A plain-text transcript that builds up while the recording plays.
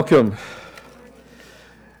Welcome.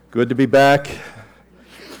 Good to be back.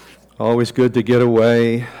 Always good to get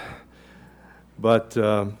away, but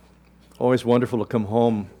always wonderful to come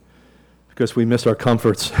home because we miss our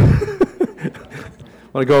comforts. When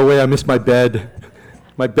I go away, I miss my bed,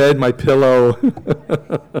 my pillow.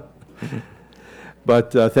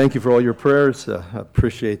 But thank you for all your prayers. I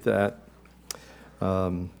appreciate that.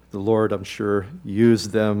 The Lord, I'm sure, used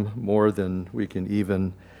them more than we can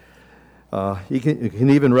even you can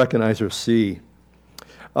even recognize or see.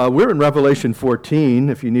 We're in Revelation 14.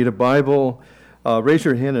 If you need a Bible, raise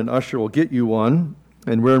your hand and Usher will get you one.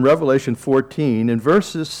 And we're in Revelation 14 in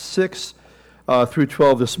verses 6 through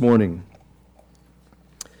 12 this morning.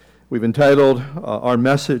 We've entitled our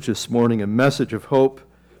message this morning, A Message of Hope.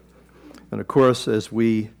 And of course, as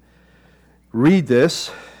we read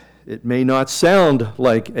this, it may not sound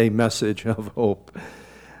like a message of hope,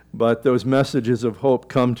 but those messages of hope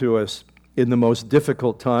come to us in the most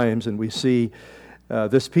difficult times, and we see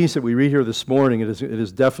this piece that we read here this morning. It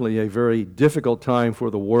is definitely a very difficult time for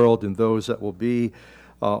the world and those that will be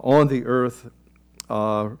on the earth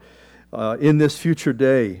in this future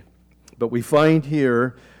day. But we find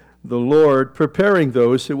here the Lord preparing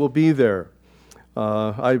those who will be there.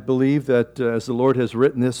 I believe that as the Lord has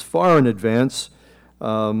written this far in advance,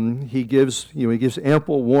 He gives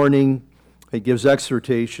ample warning, He gives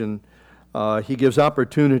exhortation, He gives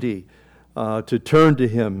opportunity to turn to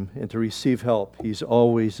Him and to receive help. He's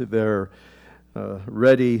always there,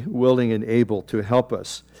 ready, willing, and able to help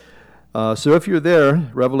us. So if you're there,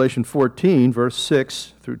 Revelation 14, verse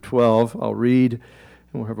 6 through 12, I'll read, and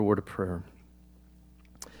we'll have a word of prayer.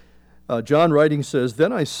 John writing says,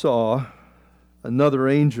 "Then I saw another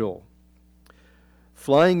angel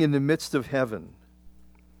flying in the midst of heaven,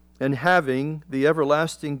 and having the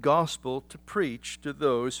everlasting gospel to preach to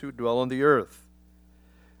those who dwell on the earth,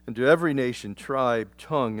 and to every nation, tribe,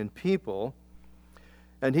 tongue, and people.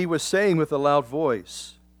 And he was saying with a loud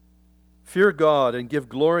voice, 'Fear God and give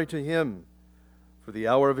glory to Him, for the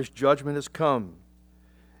hour of His judgment has come.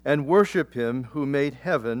 And worship Him who made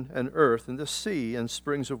heaven and earth and the sea and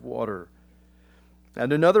springs of water.'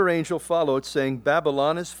 And another angel followed, saying,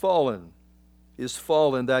 'Babylon is fallen,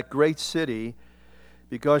 that great city,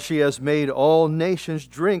 because she has made all nations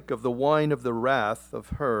drink of the wine of the wrath of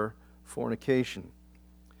her fornication.'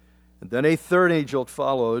 And then a third angel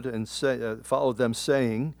followed them,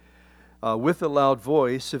 saying with a loud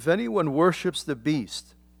voice, 'If anyone worships the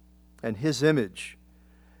beast and his image,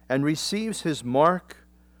 and receives his mark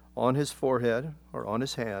on his forehead or on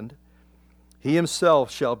his hand, he himself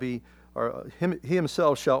shall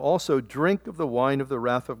also drink of the wine of the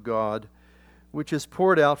wrath of God, which is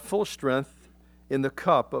poured out full strength in the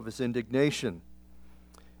cup of His indignation.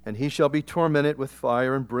 And he shall be tormented with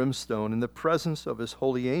fire and brimstone in the presence of His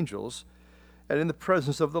holy angels and in the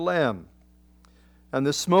presence of the Lamb. And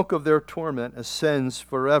the smoke of their torment ascends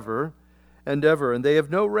forever and ever. And they have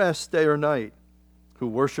no rest day or night, who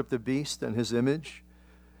worship the beast and his image,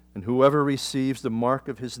 and whoever receives the mark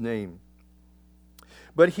of his name.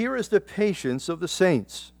 But here is the patience of the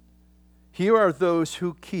saints. Here are those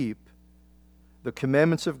who keep the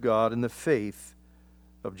commandments of God and the faith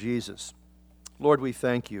of Jesus.'" Lord, we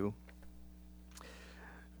thank You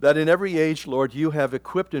that in every age, Lord, You have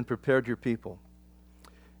equipped and prepared Your people.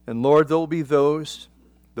 And Lord, there will be those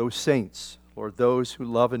saints, Lord, those who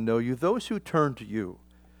love and know You, those who turn to You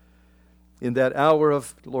in that hour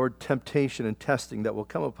of, Lord, temptation and testing that will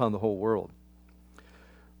come upon the whole world.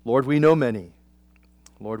 Lord, we know many.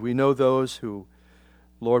 Lord, we know those who,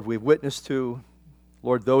 Lord, we've witnessed to.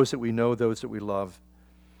 Lord, those that we know, those that we love.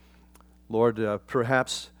 Lord,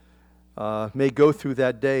 perhaps may go through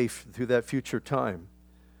that day, through that future time.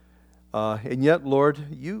 And yet, Lord,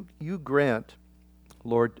 you grant,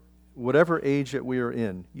 Lord, whatever age that we are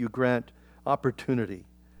in, You grant opportunity,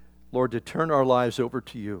 Lord, to turn our lives over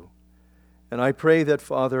to You. And I pray that,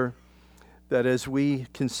 Father, that as we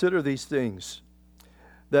consider these things,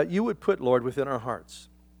 that You would put, Lord, within our hearts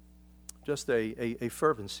just a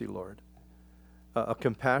fervency, Lord, a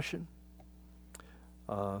compassion,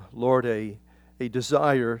 Lord, a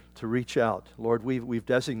desire to reach out. Lord, we've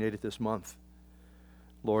designated this month,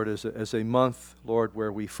 Lord, as a month, Lord,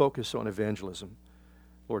 where we focus on evangelism.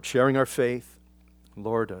 Lord, sharing our faith,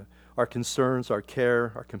 Lord, our concerns, our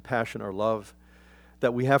care, our compassion, our love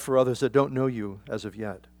that we have for others that don't know You as of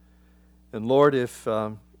yet. And Lord, if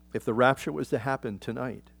the rapture was to happen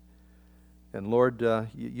tonight, and Lord,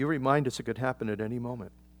 you remind us it could happen at any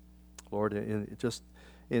moment. Lord, in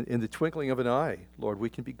the twinkling of an eye, Lord, we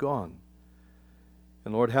can be gone.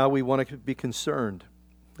 And Lord, how we want to be concerned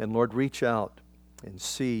and Lord, reach out and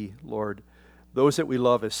see, Lord, those that we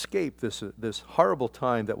love escape this horrible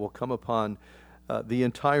time that will come upon the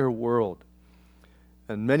entire world.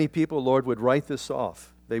 And many people, Lord, would write this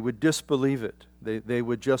off. They would disbelieve it. They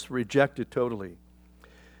would just reject it totally.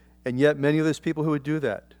 And yet many of those people who would do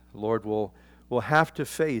that, Lord, will have to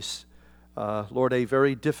face, Lord, a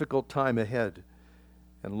very difficult time ahead.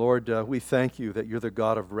 And Lord, we thank you that you're the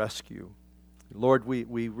God of rescue. Lord,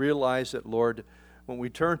 we realize that, Lord, when we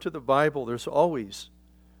turn to the Bible, there's always,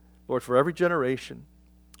 Lord, for every generation,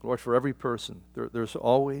 Lord, for every person, there's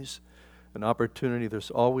always an opportunity,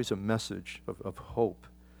 there's always a message of hope.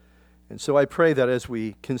 And so I pray that as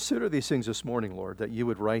we consider these things this morning, Lord, that you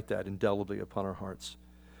would write that indelibly upon our hearts.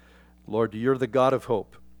 Lord, you're the God of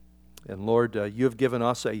hope. And Lord, you have given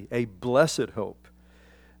us a blessed hope.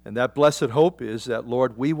 And that blessed hope is that,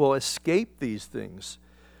 Lord, we will escape these things.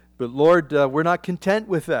 But Lord, we're not content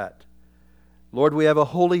with that. Lord, we have a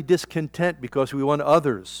holy discontent because we want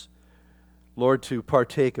others, Lord, to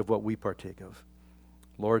partake of what we partake of.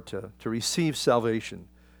 Lord, to receive salvation,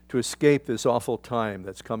 to escape this awful time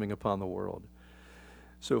that's coming upon the world.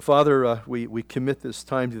 So, Father, we commit this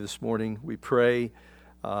time to this morning. We pray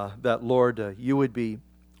that, Lord, you would be,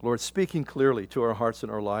 Lord, speaking clearly to our hearts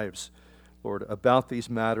and our lives, Lord, about these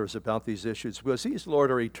matters, about these issues, because these,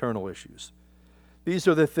 Lord, are eternal issues. These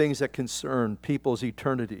are the things that concern people's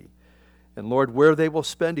eternity, and, Lord, where they will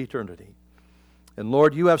spend eternity. And,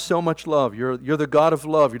 Lord, you have so much love. You're the God of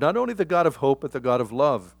love. You're not only the God of hope, but the God of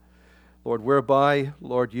love. Lord, whereby,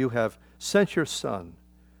 Lord, you have sent your Son,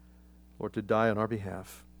 Lord, to die on our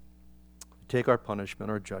behalf, to take our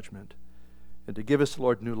punishment, our judgment, and to give us,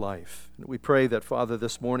 Lord, new life. And we pray that, Father,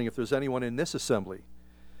 this morning, if there's anyone in this assembly,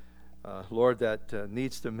 Lord, that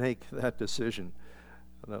needs to make that decision,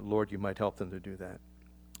 that, Lord, you might help them to do that.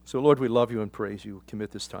 So, Lord, we love you and praise you.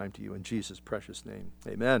 Commit this time to you in Jesus' precious name.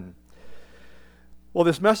 Amen. Well,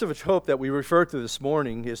 this message of hope that we refer to this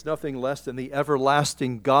morning is nothing less than the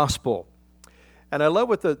everlasting gospel. And I love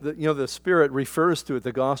what the Spirit refers to it,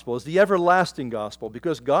 the gospel, as the everlasting gospel,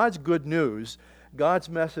 because God's good news, God's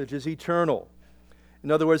message is eternal.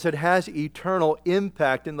 In other words, it has eternal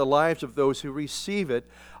impact in the lives of those who receive it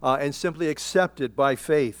and simply accept it by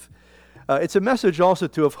faith. It's a message also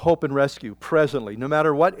to of hope and rescue presently, no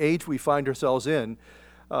matter what age we find ourselves in.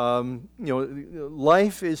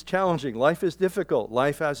 Life is challenging. Life is difficult.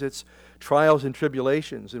 Life has its trials and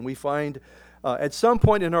tribulations, and we find at some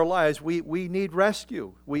point in our lives we need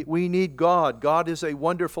rescue. We need God. God is a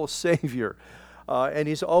wonderful Savior, and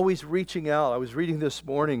He's always reaching out. I was reading this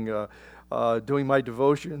morning, doing my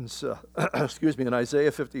devotions, in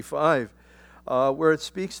Isaiah 55, where it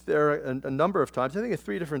speaks there a number of times. I think it's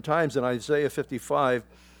 3 different times in Isaiah 55,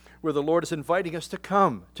 where the Lord is inviting us to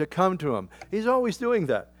come to Him. He's always doing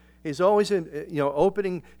that. He's always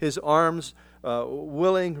opening His arms,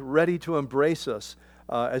 willing, ready to embrace us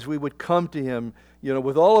as we would come to Him,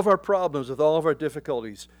 with all of our problems, with all of our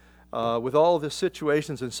difficulties, with all of the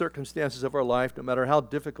situations and circumstances of our life, no matter how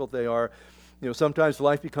difficult they are. Sometimes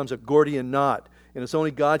life becomes a Gordian knot, and it's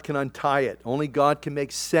only God can untie it. Only God can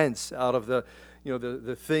make sense out of the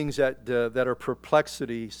things that are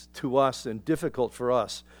perplexities to us and difficult for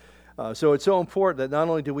us. So it's so important that not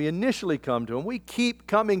only do we initially come to Him, we keep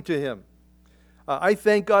coming to Him. I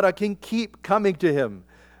thank God I can keep coming to Him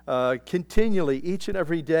continually, each and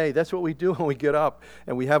every day. That's what we do when we get up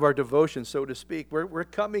and we have our devotion, so to speak. We're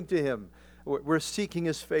coming to Him. We're seeking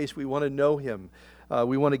His face. We want to know Him.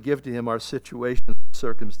 We want to give to Him our situations,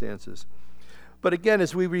 circumstances. But again,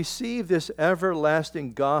 as we receive this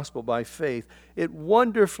everlasting gospel by faith, it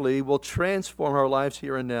wonderfully will transform our lives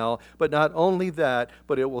here and now. But not only that,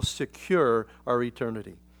 but it will secure our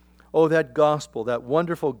eternity. Oh, that gospel, that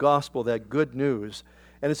wonderful gospel, that good news.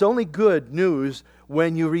 And it's only good news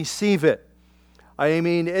when you receive it. I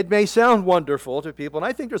mean, it may sound wonderful to people, and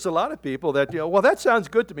I think there's a lot of people that, well, that sounds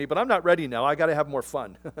good to me, but I'm not ready now. I got to have more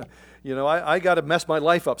fun. I got to mess my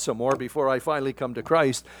life up some more before I finally come to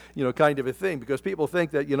Christ, kind of a thing. Because people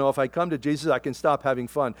think that, if I come to Jesus, I can stop having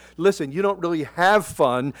fun. Listen, you don't really have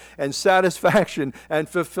fun and satisfaction and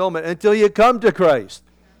fulfillment until you come to Christ.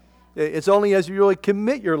 It's only as you really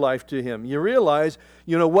commit your life to Him, you realize,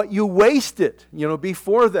 what you wasted,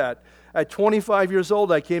 before that. At 25 years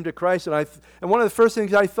old, I came to Christ, and one of the first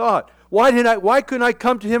things I thought, why couldn't I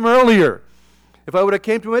come to Him earlier? If I would have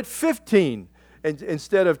came to Him at 15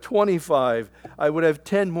 instead of 25, I would have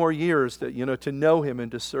 10 more years to know Him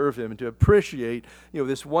and to serve Him and to appreciate,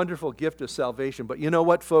 this wonderful gift of salvation. But you know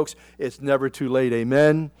what, folks? It's never too late.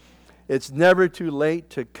 Amen. It's never too late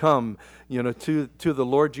to come, to the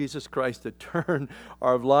Lord Jesus Christ, to turn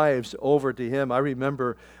our lives over to Him. I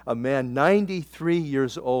remember a man, 93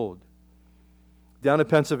 years old. down in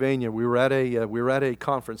Pennsylvania. We were at a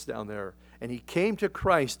conference down there, and he came to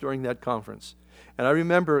Christ during that conference. And I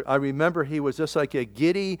remember he was just like a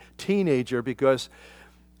giddy teenager because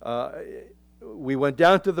we went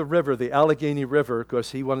down to the river, the Allegheny River,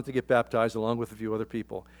 because he wanted to get baptized along with a few other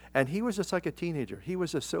people. And he was just like a teenager. He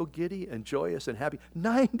was just so giddy and joyous and happy.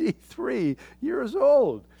 93 years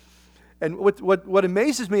old. And what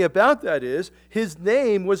amazes me about that is his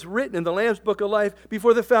name was written in the Lamb's Book of Life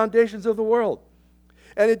before the foundations of the world.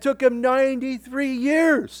 And it took him 93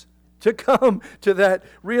 years to come to that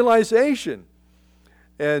realization.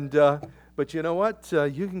 And but you know what?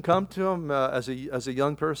 You can come to him as a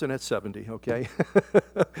young person at 70, okay?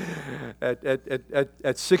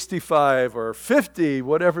 at 65 or 50,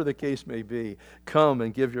 whatever the case may be, come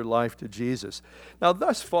and give your life to Jesus. Now,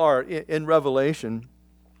 thus far in Revelation,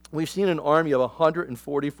 we've seen an army of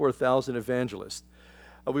 144,000 evangelists.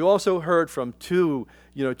 We also heard from two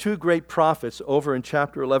great prophets over in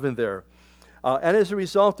chapter 11 there. And as a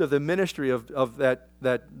result of the ministry of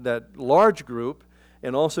that large group,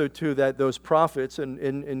 and also to those prophets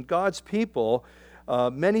and God's people,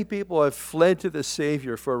 many people have fled to the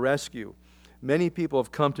Savior for rescue. Many people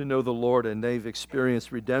have come to know the Lord, and they've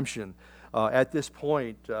experienced redemption at this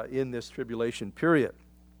point in this tribulation period.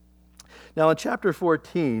 Now, in chapter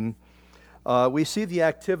 14, we see the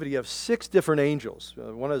activity of 6 different angels.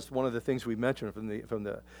 One of the things we mentioned from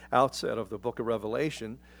the outset of the book of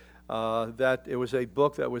Revelation, that it was a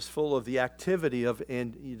book that was full of the activity of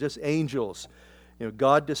just angels.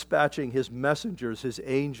 God dispatching his messengers, his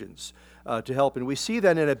agents, to help. And we see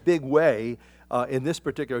that in a big way in this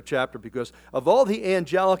particular chapter, because of all the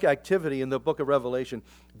angelic activity in the book of Revelation,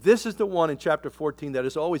 this is the one in chapter 14 that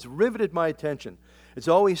has always riveted my attention. It's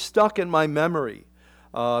always stuck in my memory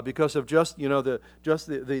because of just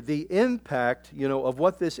the impact of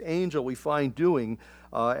what this angel we find doing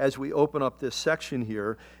as we open up this section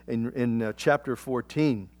here in chapter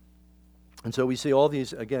 14. And so we see all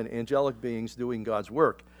these, again, angelic beings doing God's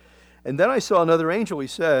work. And then I saw another angel, he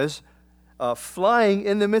says, flying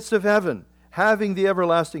in the midst of heaven, having the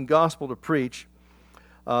everlasting gospel to preach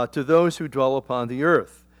to those who dwell upon the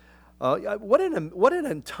earth. What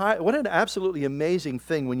an absolutely amazing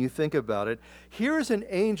thing when you think about it. Here is an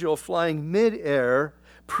angel flying midair,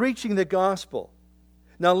 preaching the gospel.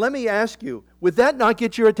 Now let me ask you, would that not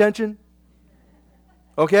get your attention?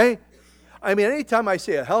 Okay? I mean, anytime I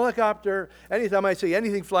see a helicopter, anytime I see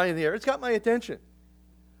anything flying in the air, it's got my attention.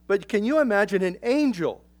 But can you imagine an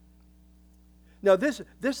angel? Now, this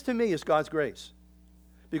to me is God's grace,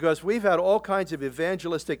 because we've had all kinds of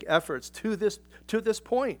evangelistic efforts to this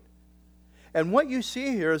point. And what you see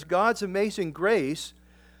here is God's amazing grace.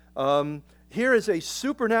 Here is a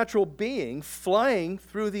supernatural being flying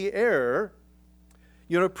through the air,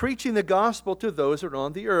 preaching the gospel to those that are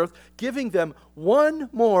on the earth, giving them one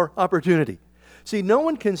more opportunity. See, no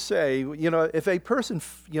one can say, if a person,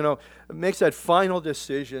 makes that final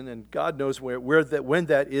decision, and God knows when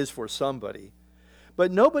that is for somebody,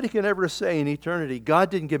 but nobody can ever say in eternity, God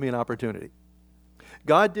didn't give me an opportunity.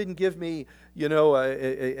 God didn't give me,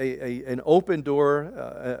 an open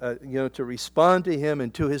door, to respond to Him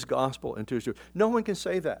and to His gospel and to His truth. No one can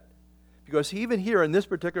say that. Because even here in this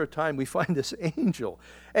particular time, we find this angel.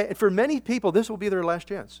 And for many people, this will be their last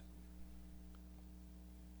chance.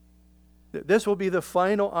 This will be the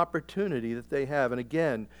final opportunity that they have. And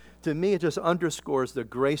again, to me, it just underscores the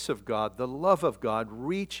grace of God, the love of God,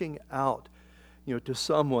 reaching out, to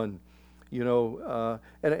someone, and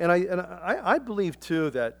I believe too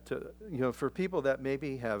that, for people that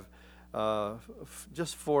maybe have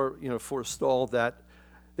forestalled that.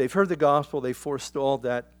 They've heard the gospel. They forestalled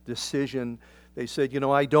that decision. They said,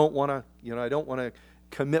 I don't want to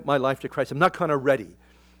commit my life to Christ. I'm not kind of ready.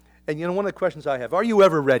 And one of the questions I have: are you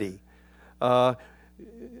ever ready? The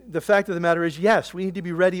fact of the matter is, yes, we need to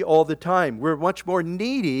be ready all the time. We're much more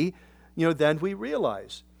needy, than we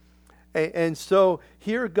realize. And so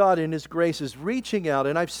here, God in His grace is reaching out,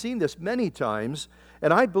 and I've seen this many times.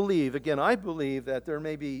 And I believe that there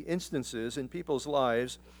may be instances in people's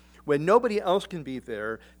lives when nobody else can be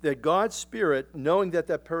there, that God's Spirit, knowing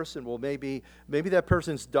that person will maybe that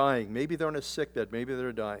person's dying, maybe they're on a sick bed, maybe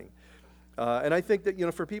they're dying. And I think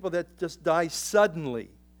that, for people that just die suddenly,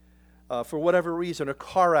 for whatever reason, a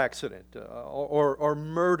car accident, or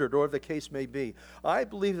murdered, or whatever the case may be, I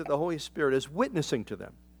believe that the Holy Spirit is witnessing to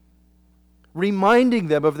them, reminding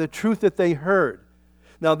them of the truth that they heard.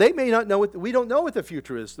 Now, they may not know we don't know what the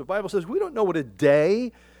future is. The Bible says we don't know what a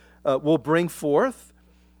day will bring forth.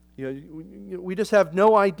 We just have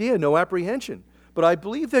no idea, no apprehension. But I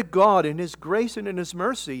believe that God, in His grace and in His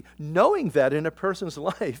mercy, knowing that in a person's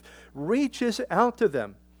life, reaches out to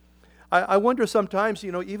them. I wonder sometimes,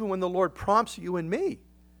 even when the Lord prompts you and me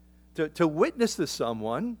to witness to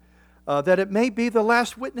someone, that it may be the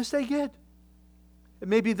last witness they get. It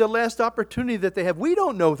may be the last opportunity that they have. We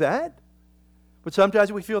don't know that. But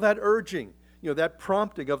sometimes we feel that urging, that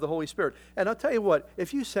prompting of the Holy Spirit. And I'll tell you what,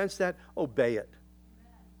 if you sense that, obey it.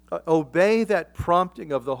 Obey that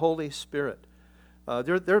prompting of the Holy Spirit.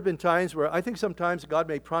 There have been times where I think sometimes God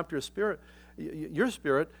may prompt your spirit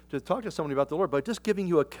to talk to somebody about the Lord, but just giving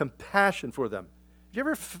you a compassion for them. You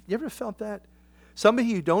ever felt that? Somebody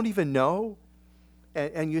you don't even know,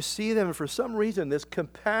 and you see them, and for some reason this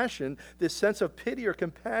compassion, this sense of pity or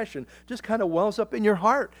compassion just kind of wells up in your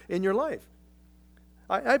heart, in your life.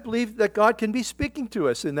 I believe that God can be speaking to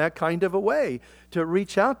us in that kind of a way to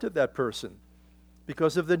reach out to that person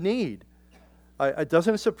because of the need. It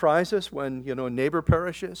doesn't surprise us when, a neighbor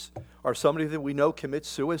perishes or somebody that we know commits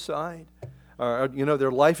suicide. Or,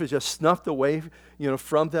 their life is just snuffed away,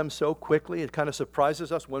 from them so quickly. It kind of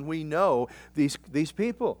surprises us when we know these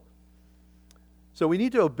people. So we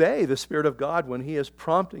need to obey the Spirit of God when He is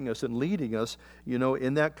prompting us and leading us,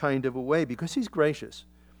 in that kind of a way, because He's gracious.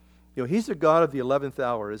 He's the God of the 11th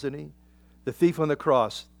hour, isn't He? The thief on the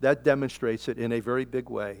cross, that demonstrates it in a very big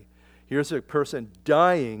way. Here's a person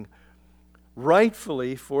dying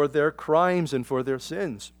rightfully for their crimes and for their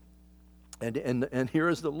sins. And here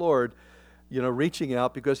is the Lord, reaching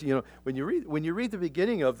out, because, when you read the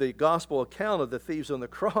beginning of the gospel account of the thieves on the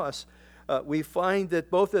cross, we find that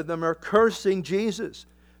both of them are cursing Jesus.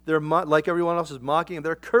 They're like everyone else is mocking him.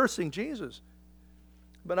 They're cursing Jesus.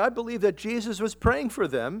 But I believe that Jesus was praying for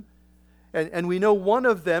them, and we know one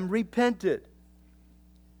of them repented.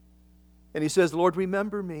 And he says, Lord,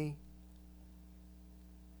 remember me.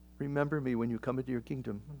 Remember me when you come into your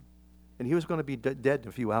kingdom. And he was going to be dead in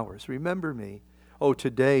a few hours. Remember me. Oh,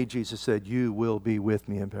 today, Jesus said, you will be with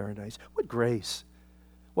me in paradise. What grace.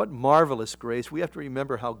 What marvelous grace. We have to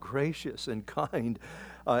remember how gracious and kind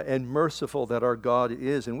and merciful that our God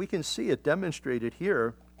is. And we can see it demonstrated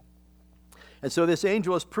here. And so this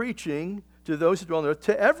angel is preaching to those who dwell on earth,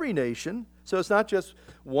 to every nation. So it's not just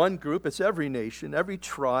one group, it's every nation, every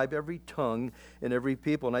tribe, every tongue, and every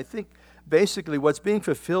people. And I think basically what's being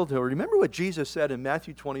fulfilled here, remember what Jesus said in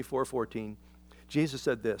Matthew 24:14. Jesus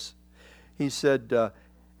said this. He said,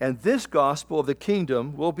 and this gospel of the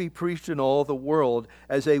kingdom will be preached in all the world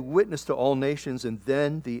as a witness to all nations, and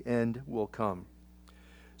then the end will come.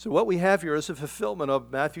 So what we have here is a fulfillment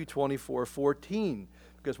of Matthew 24:14.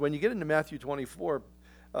 Because when you get into Matthew 24,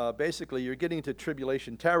 basically you're getting into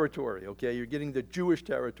tribulation territory, okay? You're getting the Jewish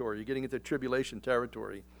territory. You're getting into tribulation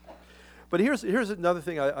territory. But here's another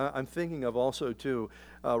thing I'm thinking of also, too,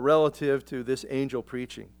 relative to this angel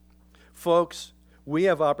preaching. Folks, we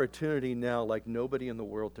have opportunity now like nobody in the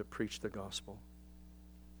world to preach the gospel,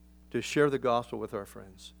 to share the gospel with our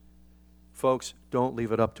friends. Folks, don't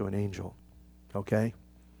leave it up to an angel, okay?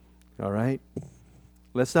 All right?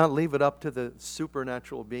 Let's not leave it up to the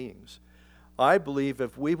supernatural beings. I believe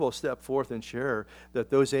if we will step forth and share, that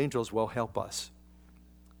those angels will help us.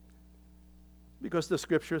 Because the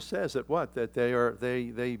Scripture says that what? That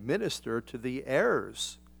they minister to the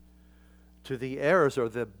heirs. To the heirs or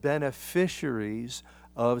the beneficiaries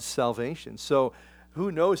of salvation. So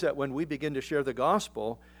who knows that when we begin to share the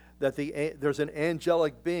gospel, that there's an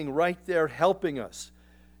angelic being right there helping us,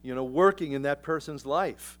 working in that person's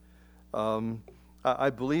life. I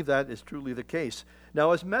believe that is truly the case.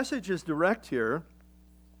 Now, his message is direct here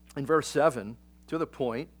in verse 7, to the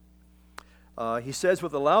point. He says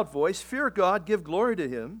with a loud voice, fear God, give glory to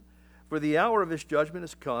him, for the hour of his judgment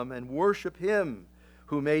has come, and worship him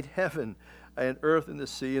who made heaven and earth and the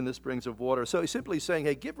sea and the springs of water. So he's simply saying,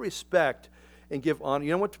 hey, give respect and give honor.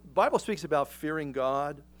 You know what? The Bible speaks about fearing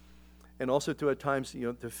God, and also to at times,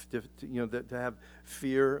 to have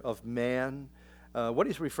fear of man. What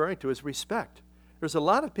he's referring to is respect. There's a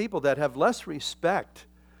lot of people that have less respect,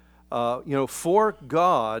 for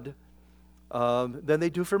God than they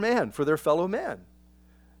do for man, for their fellow man.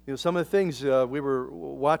 Some of the things we were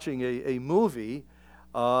watching a movie,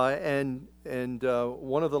 and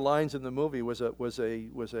one of the lines in the movie was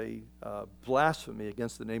a blasphemy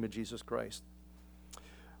against the name of Jesus Christ.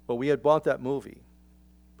 Well, we had bought that movie,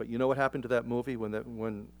 but you know what happened to that movie when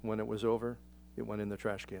it was over? It went in the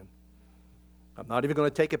trash can. I'm not even going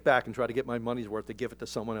to take it back and try to get my money's worth to give it to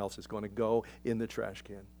someone else. It's going to go in the trash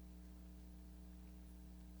can.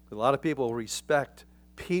 A lot of people respect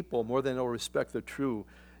people more than they'll respect the true,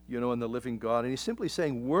 and the living God. And he's simply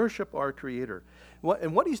saying, worship our Creator.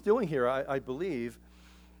 And what he's doing here, I believe,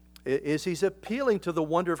 is he's appealing to the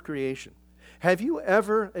wonder of creation. Have you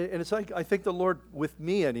ever, and it's like, I think the Lord, with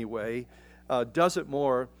me anyway, does it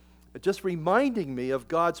more, just reminding me of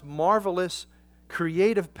God's marvelous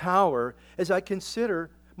creative power as I consider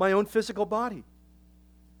my own physical body.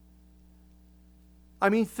 I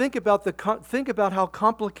mean, think about how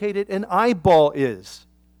complicated an eyeball is.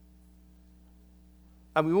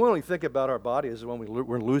 I mean, we only think about our bodies when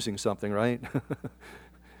we're losing something, right?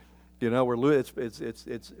 You know,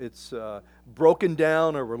 it's broken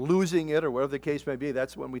down, or we're losing it, or whatever the case may be.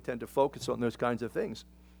 That's when we tend to focus on those kinds of things.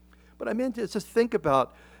 But I mean, just think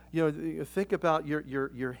about, think about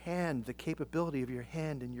your hand, the capability of your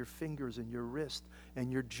hand and your fingers and your wrist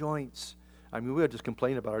and your joints. I mean, we would just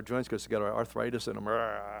complain about our joints because we got arthritis in them,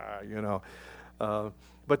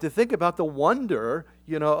 but to think about the wonder,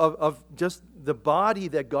 of just the body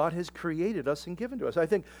that God has created us and given to us. I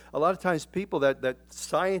think a lot of times people that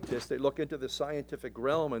scientists, they look into the scientific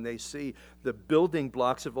realm and they see the building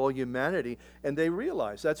blocks of all humanity, and they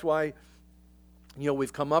realize that's why,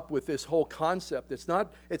 we've come up with this whole concept. It's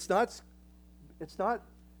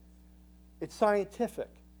scientific.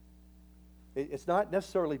 It's not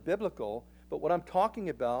necessarily biblical, but what I'm talking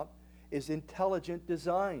about is intelligent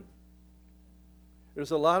design.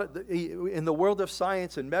 There's a lot in the world of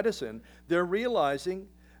science and medicine, they're realizing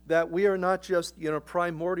that we are not just,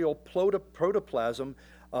 primordial protoplasm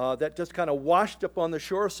that just kind of washed up on the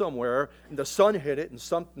shore somewhere, and the sun hit it and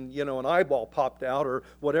something, an eyeball popped out, or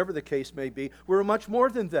whatever the case may be. We're much more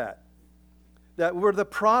than that. That we're the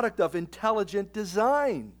product of intelligent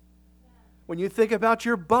design. When you think about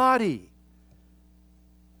your body,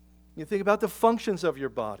 you think about the functions of your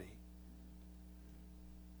body.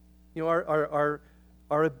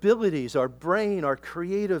 Our abilities, our brain, our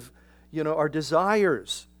creative, our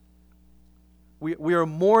desires. We are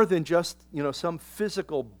more than just, some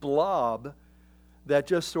physical blob that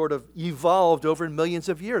just sort of evolved over millions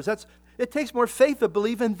of years. It takes more faith to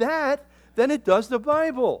believe in that than it does the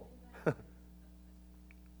Bible.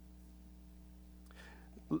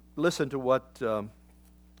 Listen to what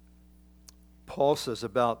Paul says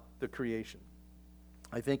about the creation.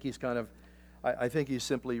 I think he's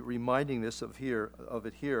simply reminding us of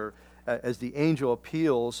it here as the angel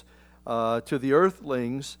appeals to the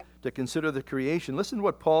earthlings to consider the creation. Listen to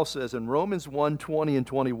what Paul says in Romans 1:20 and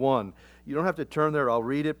 21. You don't have to turn there, I'll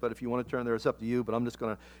read it, but if you want to turn there, it's up to you, but I'm just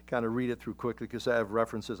going to kind of read it through quickly because I have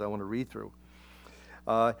references I want to read through.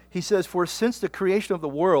 He says, "For since the creation of the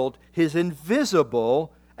world, his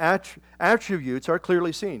invisible attributes are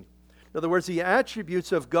clearly seen." In other words, the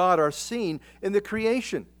attributes of God are seen in the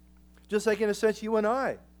creation. Just like, in a sense, you and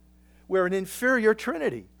I. We're an inferior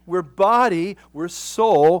trinity. We're body, we're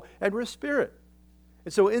soul, and we're spirit.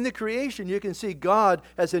 And so in the creation, you can see God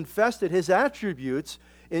has infested his attributes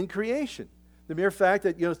in creation. The mere fact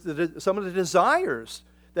that, some of the desires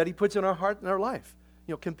that he puts in our heart and our life.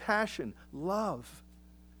 Compassion, love,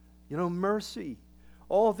 mercy,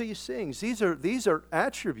 all these things. These are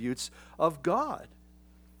attributes of God.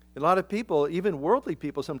 A lot of people, even worldly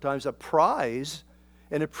people sometimes, prize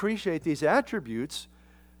and appreciate these attributes,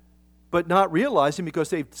 but not realizing, because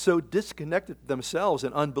they've so disconnected themselves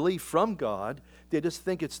in unbelief from God, they just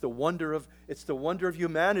think it's the wonder of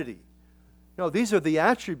humanity. No, these are the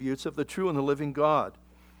attributes of the true and the living God.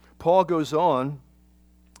 Paul goes on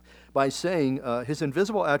by saying his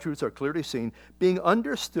invisible attributes are clearly seen, being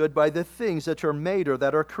understood by the things that are made or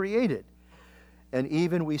that are created. And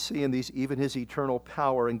even we see in these, even his eternal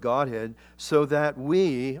power and Godhead, so that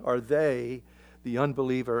the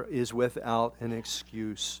unbeliever is without an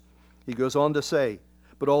excuse. He goes on to say,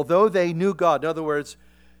 but although they knew God, in other words,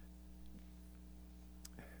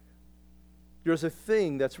 there's a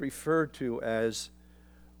thing that's referred to as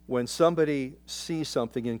when somebody sees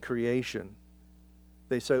something in creation,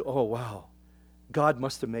 they say, oh, wow, God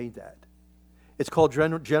must have made that. It's called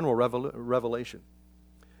general revelation.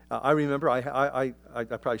 I remember, I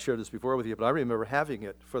probably shared this before with you, but I remember having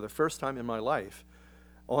it for the first time in my life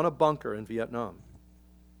on a bunker in Vietnam.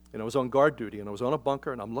 And I was on guard duty, and I was on a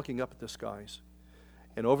bunker, and I'm looking up at the skies.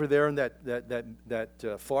 And over there in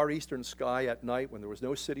that far eastern sky at night, when there was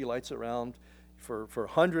no city lights around for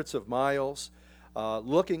hundreds of miles,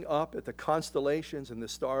 looking up at the constellations and the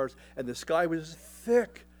stars, and the sky was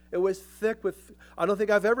thick. It was thick with, I don't think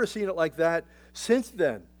I've ever seen it like that since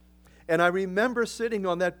then. And I remember sitting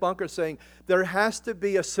on that bunker saying, there has to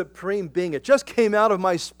be a supreme being. It just came out of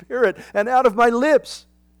my spirit and out of my lips.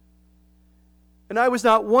 And I was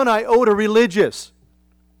not one iota religious.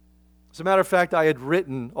 As a matter of fact, I had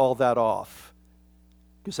written all that off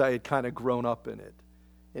because I had kind of grown up in it.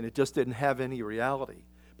 And it just didn't have any reality.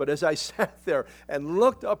 But as I sat there and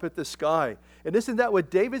looked up at the sky, and isn't that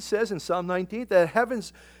what David says in Psalm 19? The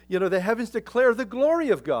heavens declare the glory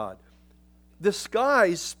of God. the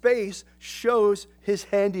skies, space, shows his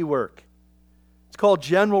handiwork. It's called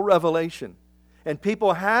general revelation. And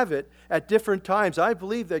people have it at different times. I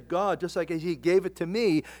believe that God, just like he gave it to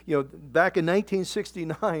me, back in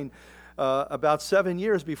 1969, about 7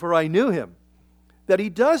 years before I knew him, that he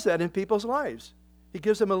does that in people's lives. He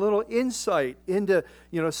gives them a little insight into,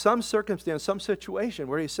 some circumstance, some situation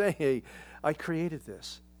where he's saying, hey, I created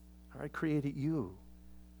this, or I created you.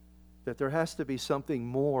 That there has to be something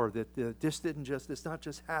more, that it's not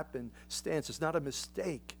just happenstance, it's not a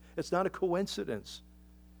mistake, it's not a coincidence.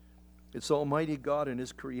 It's Almighty God and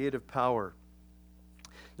his creative power.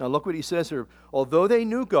 Now look what he says here. Although they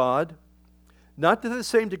knew God, not to the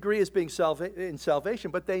same degree as being in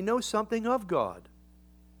salvation, but they know something of God.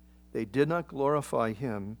 They did not glorify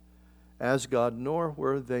him as God, nor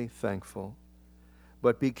were they thankful,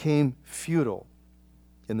 but became futile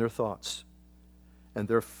in their thoughts, and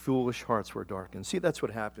their foolish hearts were darkened. See, that's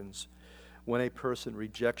what happens when a person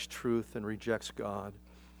rejects truth and rejects God.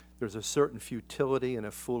 There's a certain futility and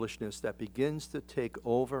a foolishness that begins to take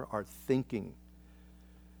over our thinking.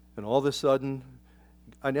 And all of a sudden,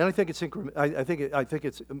 and I think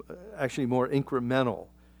it's actually more incremental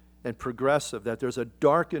and progressive, that there's a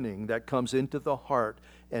darkening that comes into the heart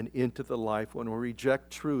and into the life when we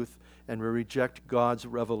reject truth and we reject God's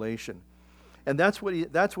revelation. And that's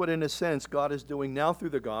what in a sense God is doing now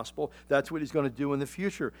through the gospel. That's what he's going to do in the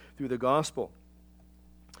future through the gospel.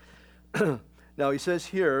 Now he says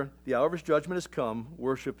here, the hour of his judgment has come,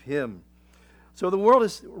 worship him. So the world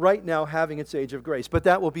is right now having its age of grace, but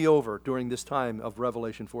that will be over during this time of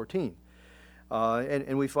Revelation 14.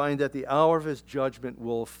 And we find that the hour of his judgment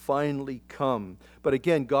will finally come. But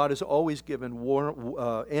again, God has always given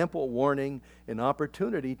ample warning and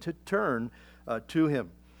opportunity to turn to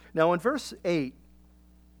him. Now in verse 8,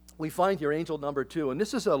 we find here angel number 2, and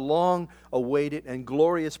this is a long-awaited and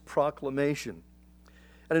glorious proclamation.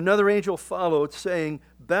 And another angel followed, saying,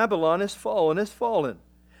 Babylon is fallen,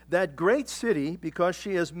 that great city, because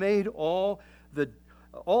she has made all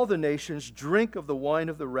the nations drink of the wine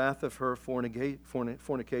of the wrath of her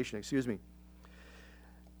fornication.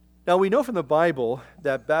 Now we know from the Bible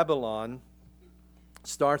that Babylon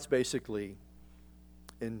starts basically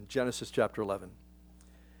in Genesis chapter 11.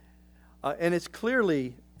 And it's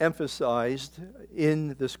clearly emphasized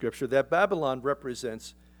in the scripture that Babylon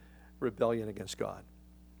represents rebellion against God.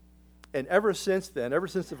 And ever since then, ever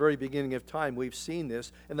since the very beginning of time, we've seen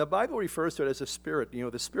this. And the Bible refers to it as a spirit,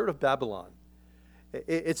 the spirit of Babylon.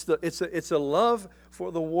 It's a love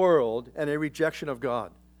for the world and a rejection of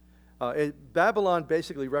God. Babylon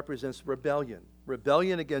basically represents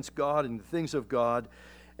rebellion against God and the things of God.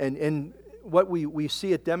 And what we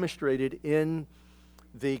see it demonstrated in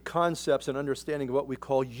the concepts and understanding of what we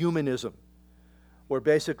call humanism, where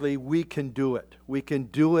basically we can do it. We can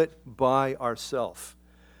do it by ourselves.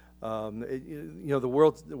 The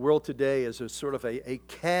world today is a sort of a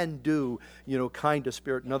can-do, kind of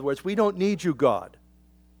spirit. In other words, we don't need you, God.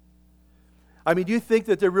 I mean, do you think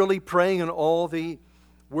that they're really praying in all the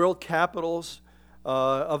world capitals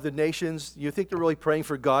of the nations? Do you think they're really praying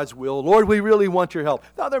for God's will? Lord, we really want your help.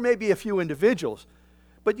 Now, there may be a few individuals,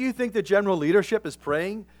 but do you think the general leadership is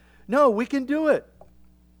praying? No, we can do it.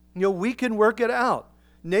 We can work it out.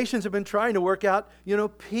 Nations have been trying to work out,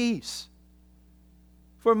 peace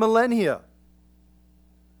for millennia.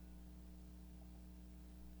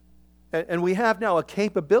 And we have now a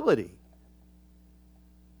capability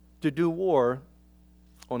to do war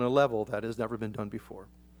on a level that has never been done before.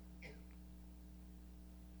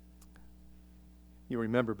 You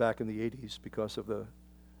remember back in the 80s, because of the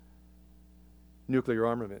nuclear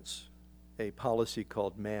armaments, a policy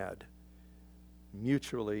called MAD,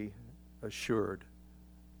 mutually assured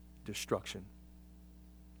destruction.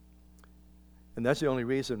 And that's the only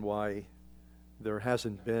reason why there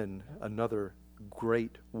hasn't been another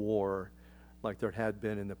great war like there had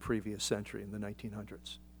been in the previous century, in the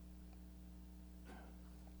 1900s.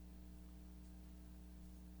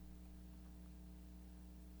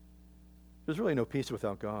 There's really no peace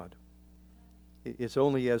without God. It's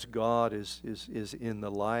only as God is in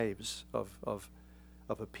the lives of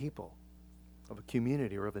a people, of a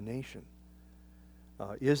community, or of a nation,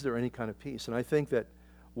 is there any kind of peace. And I think that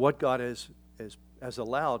what God has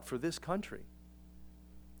allowed for this country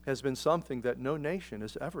has been something that no nation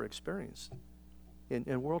has ever experienced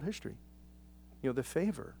in world history. The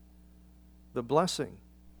favor, the blessing,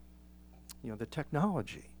 the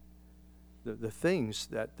technology, the things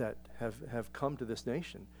that have come to this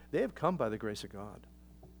nation, they have come by the grace of God.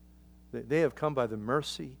 They have come by the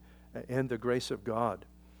mercy and the grace of God.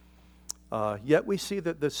 Yet we see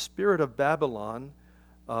that the spirit of Babylon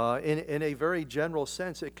in a very general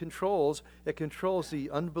sense. It controls the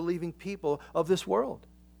unbelieving people of this world.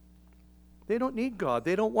 They don't need God.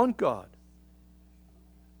 They don't want God.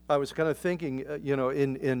 I was kind of thinking,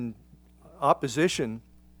 in opposition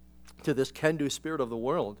to this can-do spirit of the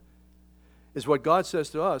world, is what God says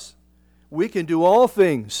to us: we can do all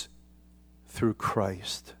things through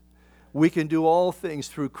Christ. We can do all things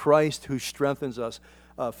through Christ who strengthens us.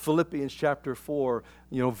 Philippians chapter 4,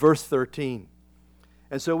 verse 13.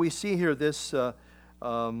 And so we see here this the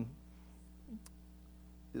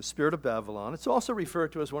spirit of Babylon. It's also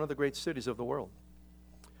referred to as one of the great cities of the world.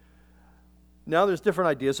 Now there's different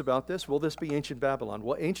ideas about this. Will this be ancient Babylon?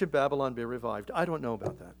 Will ancient Babylon be revived? I don't know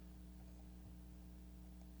about that.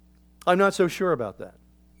 I'm not so sure about that.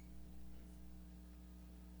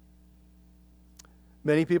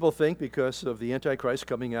 Many people think, because of the Antichrist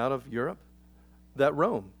coming out of Europe, that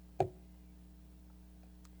Rome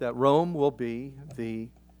will be the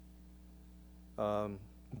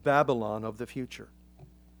Babylon of the future.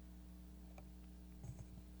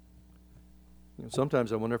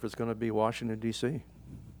 Sometimes I wonder if it's going to be Washington, D.C.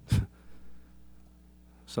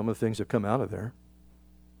 Some of the things that come out of there.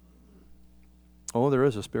 Oh, there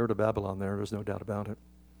is a spirit of Babylon there. There's no doubt about it.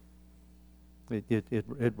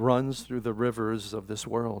 It runs through the rivers of this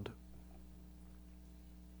world.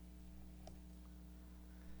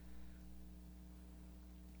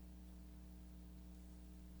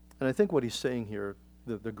 And I think what he's saying here,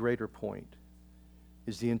 the greater point,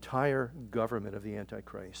 is the entire government of the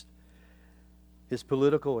Antichrist, his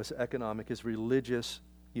political, his economic, his religious,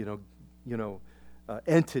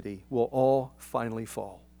 entity will all finally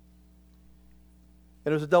fall.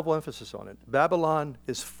 And there's a double emphasis on it. Babylon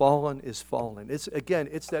is fallen, is fallen. It's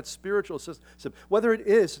that spiritual system. Whether it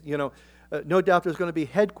is, no doubt there's going to be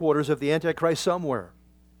headquarters of the Antichrist somewhere.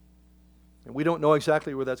 And we don't know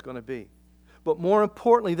exactly where that's going to be. But more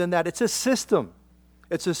importantly than that, it's a system.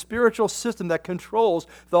 It's a spiritual system that controls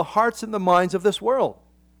the hearts and the minds of this world.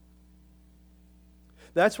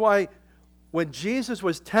 That's why when Jesus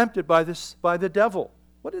was tempted by the devil,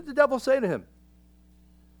 what did the devil say to him?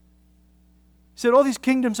 He said, all these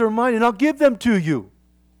kingdoms are mine, and I'll give them to you.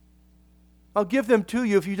 I'll give them to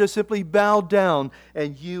you if you just simply bow down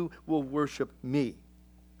and you will worship me.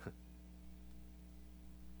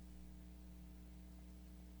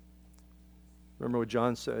 Remember what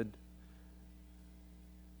John said?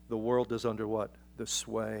 The world is under what? The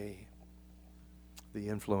sway, the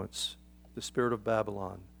influence, the spirit of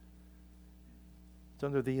Babylon. It's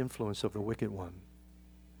under the influence of the wicked one.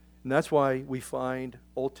 And that's why we find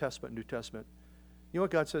Old Testament, New Testament. You know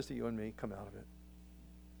what God says to you and me? Come out of it.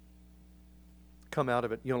 Come out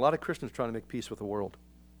of it. A lot of Christians are trying to make peace with the world.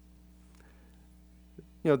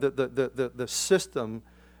 The system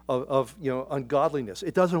of ungodliness.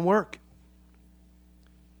 It doesn't work.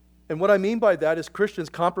 And what I mean by that is Christians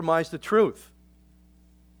compromise the truth.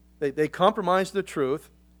 They compromise the truth,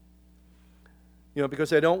 because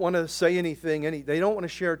they don't want to say anything. They don't want to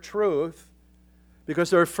share truth because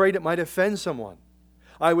they're afraid it might offend someone.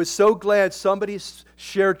 I was so glad somebody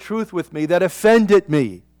shared truth with me that offended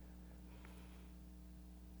me.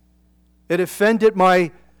 It offended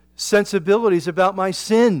my sensibilities about my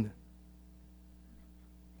sin.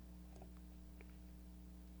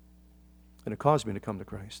 And it caused me to come to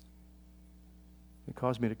Christ. It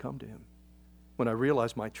caused me to come to Him when I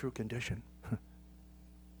realized my true condition.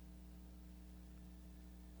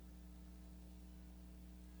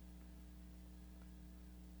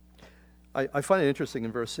 I find it interesting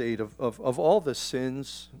in verse 8 of all the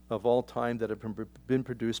sins of all time that have been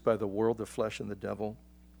produced by the world, the flesh, and the devil,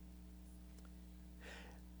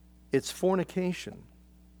 it's fornication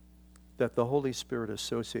that the Holy Spirit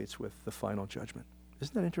associates with the final judgment.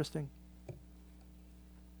 Isn't that interesting?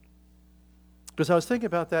 Because I was thinking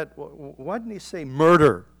about that. Why didn't he say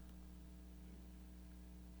murder?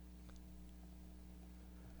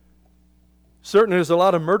 Certainly there's a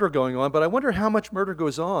lot of murder going on, but I wonder how much murder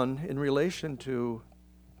goes on in relation to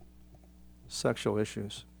sexual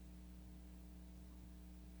issues.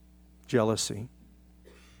 Jealousy.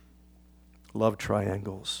 Love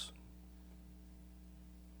triangles.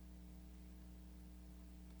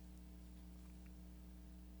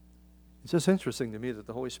 It's just interesting to me that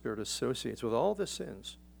the Holy Spirit associates with all the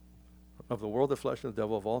sins of the world, the flesh, and the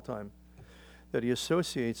devil of all time, that He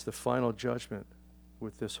associates the final judgment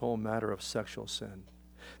with this whole matter of sexual sin.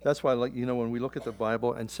 That's why, when we look at the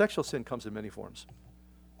Bible, and sexual sin comes in many forms.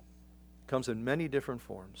 It comes in many different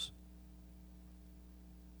forms.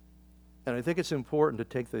 And I think it's important to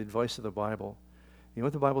take the advice of the Bible. You know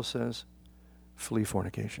what the Bible says? Flee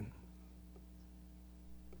fornication.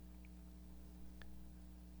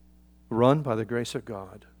 run by the grace of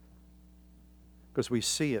God. Because we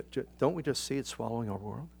see it. Don't we just see it swallowing our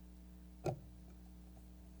world?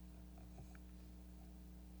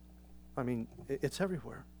 I mean, it's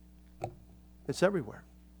everywhere. It's everywhere.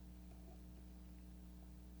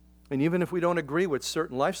 And even if we don't agree with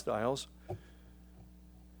certain lifestyles,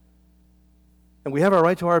 and we have our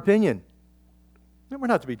right to our opinion, we're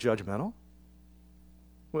not to be judgmental.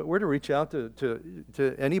 We're to reach out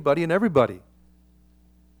to anybody and everybody.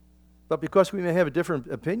 But because we may have a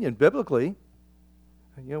different opinion biblically,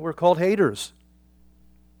 we're called haters.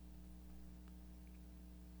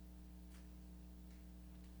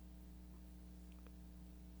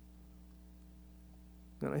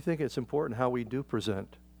 And I think it's important how we do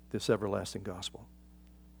present this everlasting gospel.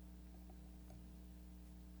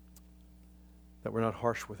 That we're not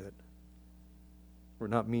harsh with it. We're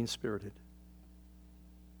not mean-spirited.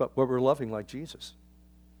 But we're loving like Jesus.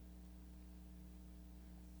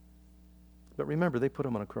 But remember, they put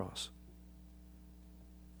him on a cross.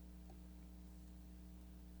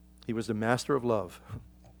 He was the master of love.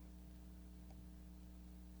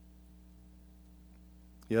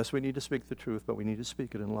 Yes, we need to speak the truth, but we need to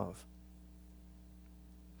speak it in love.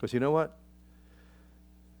 Because you know what?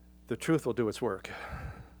 The truth will do its work.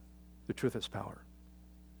 The truth has power.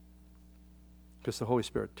 Because the Holy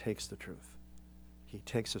Spirit takes the truth. He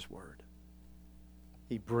takes His word.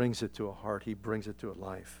 He brings it to a heart. He brings it to a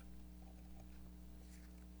life.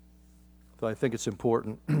 So I think it's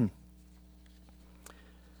important.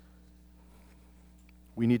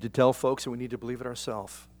 We need to tell folks, and we need to believe it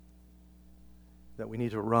ourselves, that we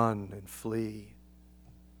need to run and flee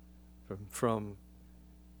from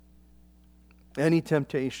any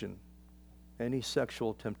temptation, any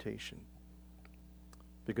sexual temptation.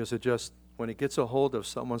 Because when it gets a hold of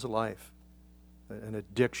someone's life, an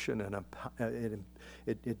addiction, and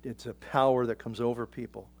it's a power that comes over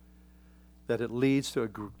people, that it leads to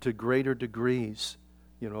greater degrees,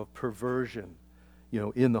 of perversion,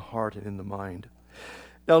 in the heart and in the mind.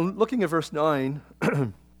 Now, looking at verse 9,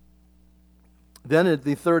 then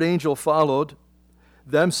the third angel followed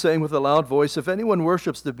them, saying with a loud voice, if anyone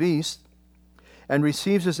worships the beast and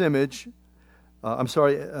receives his image,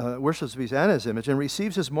 worships the beast and his image, and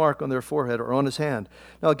receives his mark on their forehead or on his hand.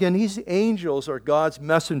 Now again, these angels are God's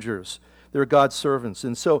messengers. They're God's servants.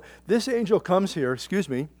 And so this angel comes here,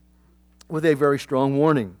 with a very strong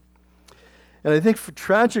warning. And I think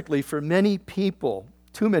tragically for many people,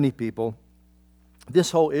 too many people,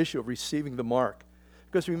 this whole issue of receiving the mark.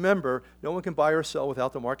 Because remember, no one can buy or sell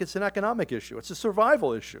without the mark. It's an economic issue. It's a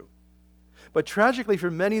survival issue. But tragically for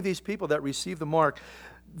many of these people that receive the mark,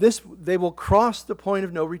 they will cross the point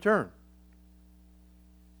of no return.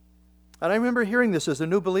 And I remember hearing this as a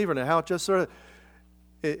new believer, and how it just sort of,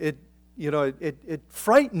 it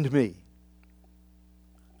frightened me.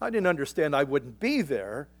 I didn't understand I wouldn't be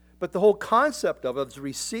there, but the whole concept of it is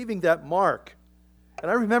receiving that mark. And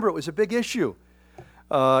I remember it was a big issue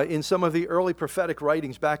in some of the early prophetic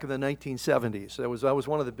writings back in the 1970s. That was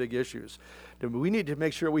one of the big issues. We need to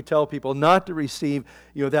make sure we tell people not to receive,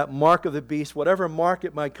 that mark of the beast, whatever mark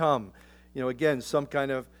it might come. Again, some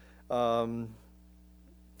kind of,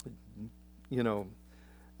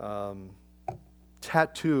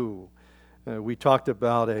 tattoo. We talked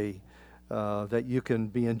about that you can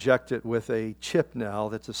be injected with a chip now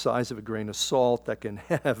that's the size of a grain of salt that can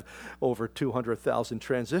have over 200,000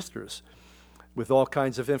 transistors with all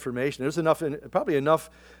kinds of information. There's probably enough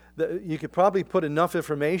that you could probably put enough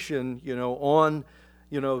information, on,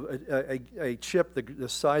 a chip the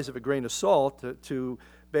size of a grain of salt to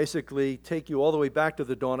basically take you all the way back to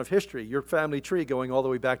the dawn of history, your family tree going all the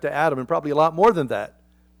way back to Adam, and probably a lot more than that.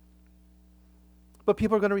 But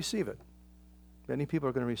people are going to receive it. Many people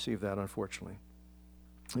are going to receive that, unfortunately.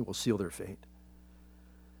 It will seal their fate.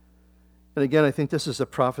 And again, I think this is a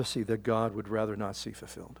prophecy that God would rather not see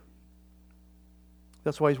fulfilled.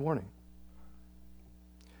 That's why He's warning.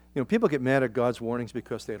 People get mad at God's warnings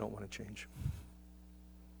because they don't want to change.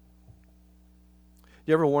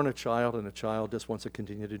 You ever warn a child and a child just wants to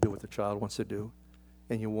continue to do what the child wants to do?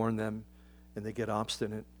 And you warn them and they get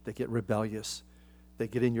obstinate, they get rebellious, they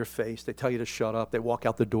get in your face, they tell you to shut up, they walk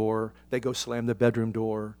out the door, they go slam the bedroom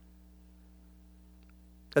door.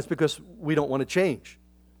 That's because we don't want to change.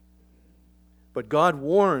 But God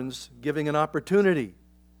warns, giving an opportunity,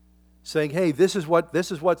 saying, hey, this is what's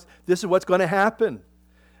going to happen.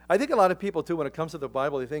 I think a lot of people too, when it comes to the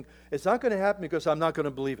Bible, they think it's not going to happen because I'm not going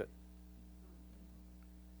to believe it.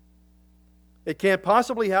 It can't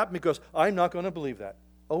possibly happen because I'm not going to believe that.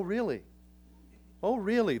 Oh, really? Oh,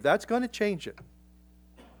 really? That's going to change it.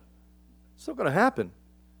 It's still going to happen.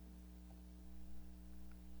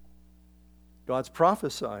 God's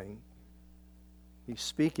prophesying He's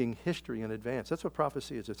speaking history in advance. That's what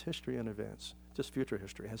prophecy is. It's history in advance. Just future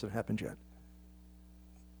history. It hasn't happened yet.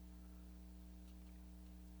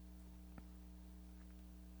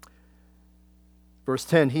 Verse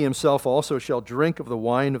 10, he himself also shall drink of the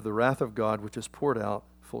wine of the wrath of God, which is poured out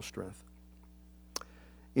full strength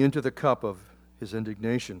into the cup of his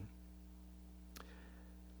indignation.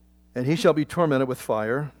 And he shall be tormented with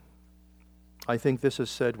fire. I think this is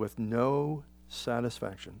said with no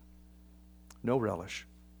satisfaction, no relish.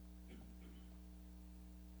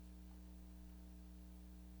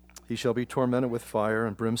 He shall be tormented with fire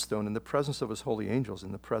and brimstone in the presence of his holy angels,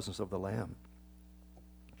 in the presence of the Lamb.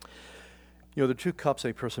 You know, there are two cups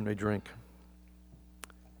a person may drink.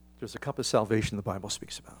 There's a cup of salvation the Bible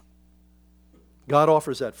speaks about. God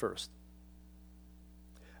offers that first.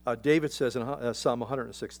 David says in Psalm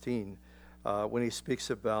 116, when he speaks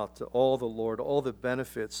about all the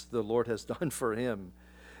benefits the Lord has done for him,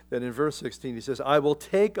 that in verse 16 he says, I will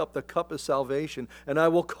take up the cup of salvation and I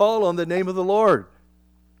will call on the name of the Lord.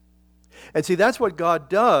 And see, that's what God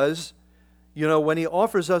does, you know, when he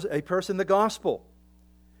offers us a person the gospel.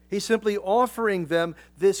 He's simply offering them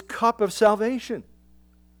this cup of salvation.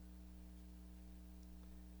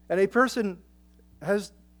 And a person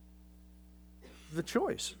has the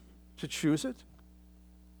choice to choose it.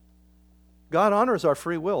 God honors our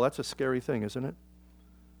free will. That's a scary thing, isn't it?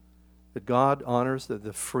 That God honors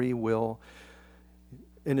the free will.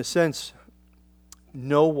 In a sense,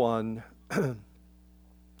 no one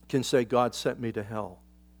can say, God sent me to hell,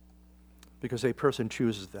 because a person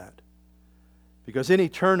chooses that. Because in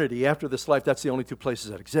eternity, after this life, that's the only two places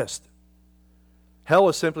that exist. Hell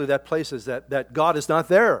is simply that place that God is not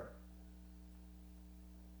there.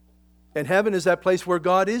 And heaven is that place where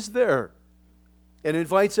God is there and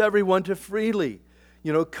invites everyone to freely,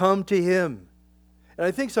 you know, come to him. And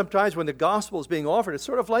I think sometimes when the gospel is being offered, it's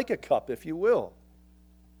sort of like a cup, if you will.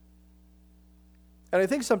 And I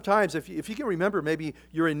think sometimes, if you can remember maybe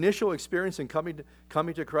your initial experience in coming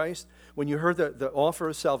to Christ, when you heard the offer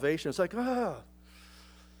of salvation, it's like, I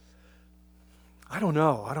don't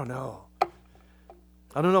know. I don't know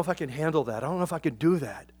if I can handle that. I don't know if I can do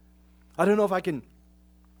that. I don't know if I can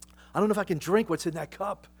drink what's in that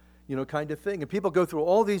cup, you know, kind of thing. And people go through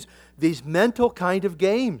all these mental kind of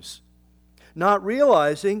games, not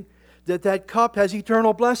realizing that cup has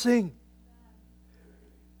eternal blessing.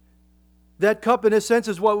 That cup, in a sense,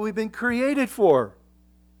 is what we've been created for.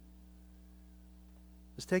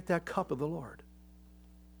 Let's take that cup of the Lord.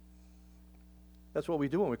 That's what we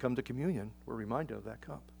do when we come to communion. We're reminded of that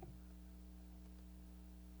cup.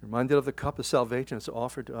 Reminded of the cup of salvation that's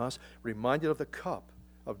offered to us. Reminded of the cup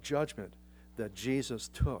of judgment that Jesus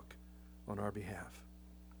took on our behalf.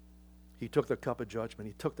 He took the cup of judgment.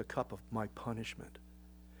 He took the cup of my punishment.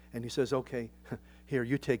 And he says, okay, here,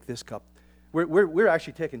 you take this cup. We're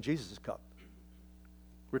actually taking Jesus' cup.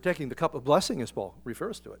 We're taking the cup of blessing, as Paul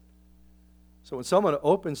refers to it. So when someone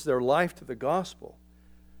opens their life to the gospel,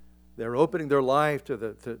 they're opening their life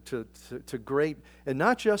to great, and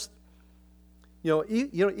not just,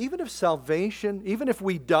 even if salvation, even if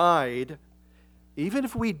we died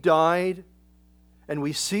and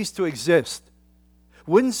we ceased to exist,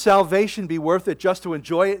 wouldn't salvation be worth it just to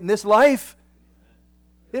enjoy it in this life?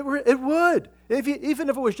 It would. Even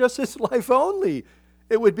if it was just this life only,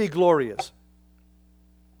 it would be glorious.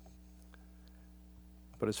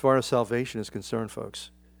 But as far as salvation is concerned,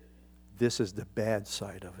 folks, this is the bad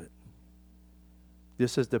side of it.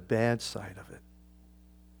 This is the bad side of it.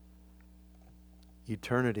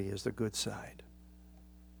 Eternity is the good side.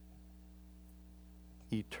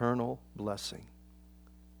 Eternal blessing.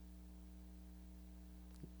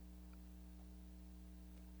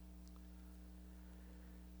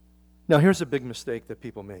 Now, here's a big mistake that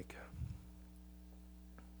people make.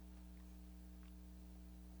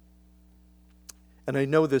 And I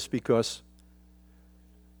know this because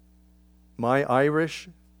my Irish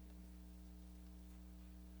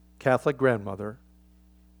Catholic grandmother,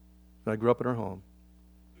 and I grew up in her home,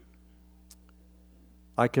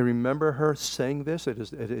 I can remember her saying this.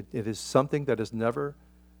 It is something that has never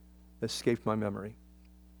escaped my memory.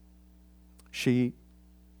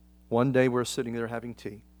 One day we're sitting there having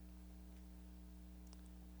tea.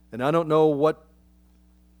 And I don't know what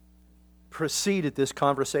preceded this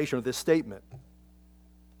conversation or this statement.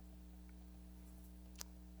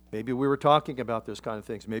 Maybe we were talking about those kind of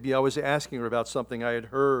things. Maybe I was asking her about something I had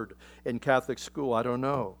heard in Catholic school. I don't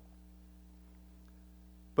know.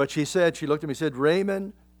 But she looked at me and said,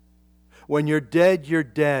 Raymond, when you're dead, you're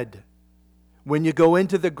dead. When you go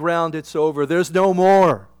into the ground, it's over. There's no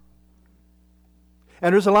more.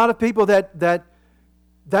 And there's a lot of people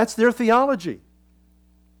that's their theology.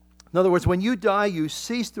 In other words, when you die, you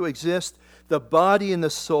cease to exist. The body and the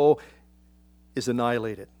soul is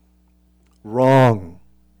annihilated. Wrong.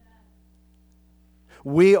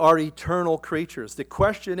 We are eternal creatures. The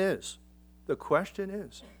question is,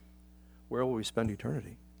 where will we spend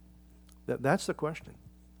eternity? That's the question.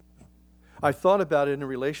 I thought about it in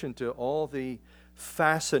relation to all the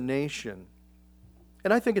fascination,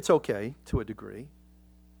 and I think it's okay to a degree,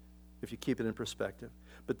 if you keep it in perspective,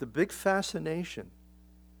 but the big fascination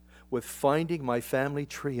with finding my family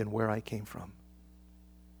tree and where I came from.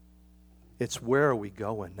 It's where are we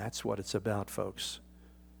going? That's what it's about, folks.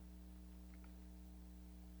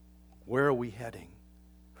 Where are we heading?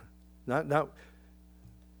 Not,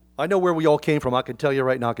 I know where we all came from. I can tell you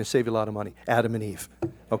right now, I can save you a lot of money. Adam and Eve,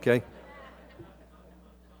 okay?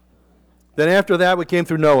 Then after that, we came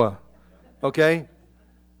through Noah, okay?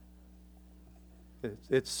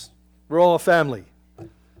 We're all a family.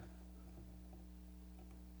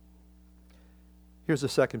 Here's the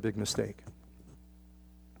second big mistake.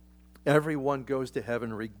 Everyone goes to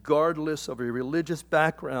heaven regardless of your religious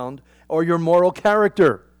background or your moral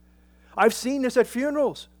character. I've seen this at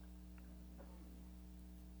funerals.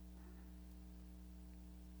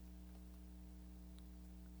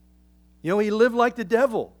 You know, he lived like the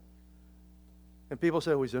devil. And people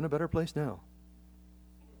say, oh, he's in a better place now.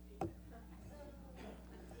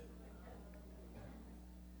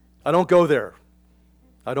 I don't go there.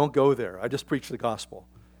 I don't go there. I just preach the gospel.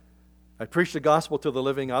 I preach the gospel to the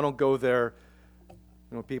living. I don't go there.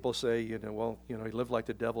 You know, people say, well, he lived like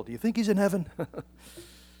the devil. Do you think he's in heaven?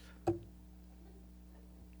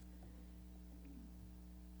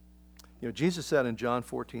 Jesus said in John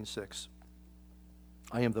 14:6,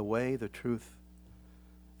 I am the way, the truth,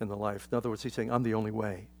 and the life. In other words, he's saying, I'm the only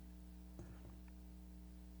way.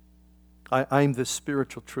 I'm the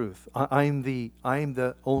spiritual truth. I'm the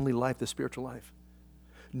only life, the spiritual life.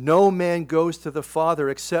 No man goes to the Father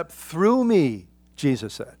except through me,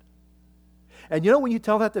 Jesus said. And when you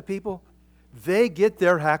tell that to people, they get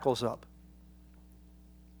their hackles up.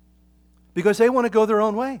 Because they want to go their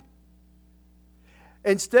own way.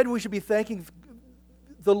 Instead, we should be thanking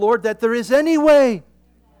the Lord that there is any way.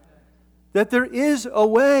 That there is a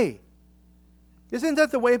way. Isn't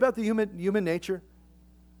that the way about the human nature?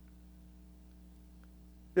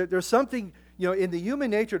 There's something, in the human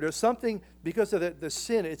nature, there's something, because of the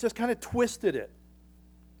sin, it's just kind of twisted it.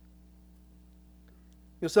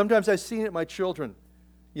 Sometimes I've seen it in my children,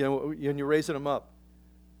 when you're raising them up.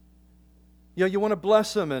 You want to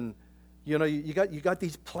bless them, and, you got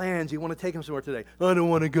these plans, you want to take them somewhere today. I don't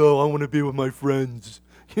want to go, I want to be with my friends,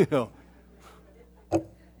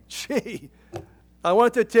 Gee, I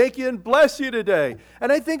want to take you and bless you today.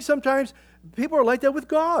 And I think sometimes people are like that with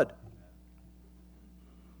God.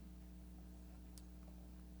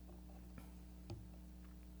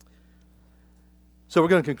 So we're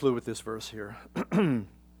going to conclude with this verse here.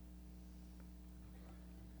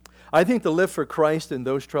 I think to live for Christ in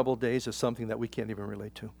those troubled days is something that we can't even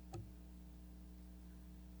relate to.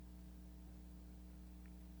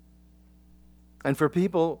 And for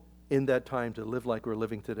people in that time to live like we're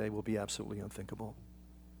living today will be absolutely unthinkable.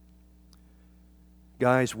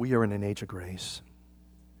 Guys, we are in an age of grace.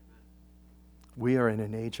 We are in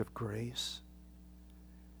an age of grace.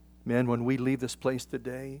 Man, when we leave this place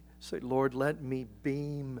today, say, Lord, let me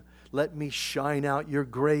beam, let me shine out your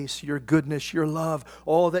grace, your goodness, your love,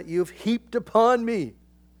 all that you've heaped upon me.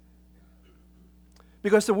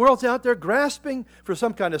 Because the world's out there grasping for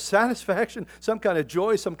some kind of satisfaction, some kind of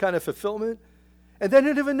joy, some kind of fulfillment, and they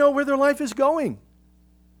don't even know where their life is going.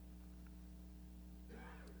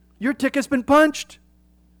 Your ticket's been punched.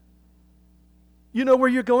 You know where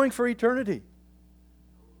you're going for eternity.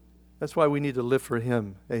 That's why we need to live for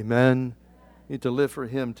Him. Amen. We need to live for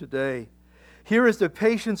Him today. Here is the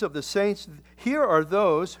patience of the saints. Here are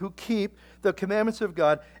those who keep the commandments of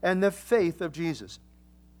God and the faith of Jesus.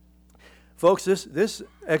 Folks, this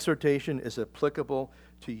exhortation is applicable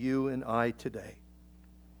to you and I today.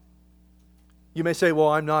 You may say, well,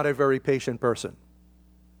 I'm not a very patient person.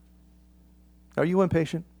 Are you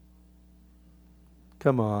impatient?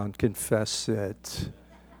 Come on, confess it.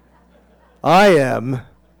 I am.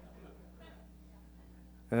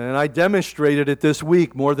 And I demonstrated it this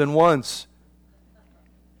week more than once.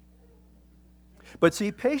 But see,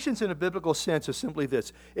 patience in a biblical sense is simply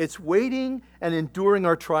this. It's waiting and enduring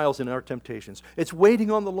our trials and our temptations. It's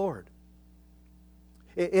waiting on the Lord.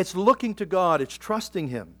 It's looking to God. It's trusting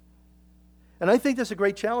Him. And I think that's a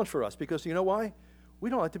great challenge for us because you know why?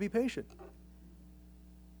 We don't like to be patient.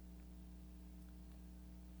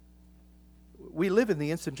 We live in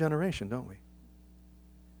the instant generation, don't we?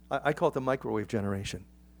 I call it the microwave generation.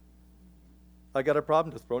 I got a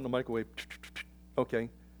problem, just throw it in the microwave. Okay,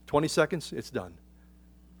 20 seconds, it's done.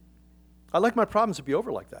 I like my problems to be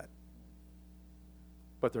over like that.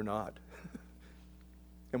 But they're not.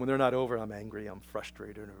 And when they're not over, I'm angry, I'm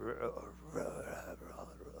frustrated.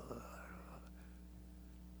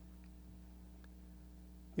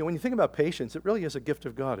 When you think about patience, it really is a gift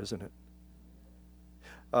of God, isn't it?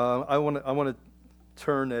 I want to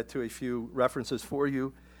turn to a few references for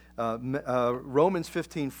you. Romans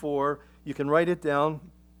 15:4. You can write it down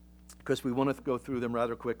because we want to go through them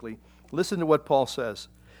rather quickly. Listen to what Paul says.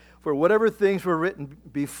 For whatever things were written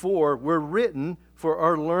before were written for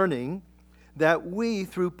our learning, that we,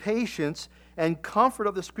 through patience and comfort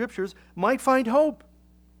of the Scriptures, might find hope.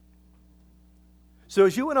 So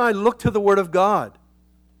as you and I look to the Word of God,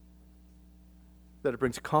 that it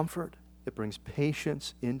brings comfort, it brings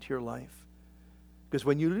patience into your life. Because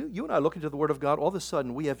when you and I look into the Word of God, all of a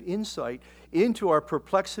sudden we have insight into our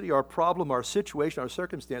perplexity, our problem, our situation, our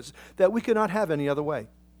circumstances, that we cannot have any other way.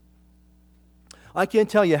 I can't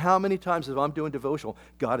tell you how many times as I'm doing devotional,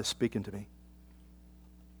 God is speaking to me.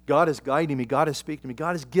 God is guiding me. God is speaking to me.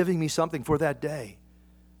 God is giving me something for that day.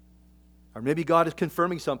 Or maybe God is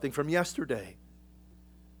confirming something from yesterday.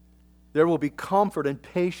 There will be comfort and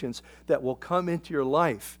patience that will come into your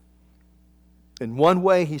life. In one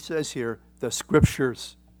way, he says here, the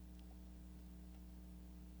Scriptures.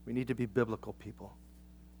 We need to be biblical people.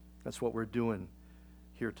 That's what we're doing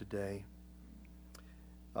here today.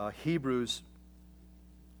 Hebrews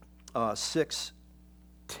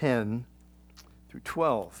 6:10 through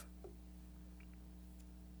 12.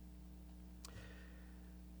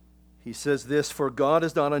 He says this, for God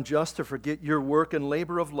is not unjust to forget your work and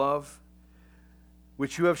labor of love,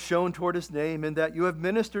 which you have shown toward his name, and that you have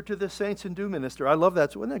ministered to the saints and do minister. I love that.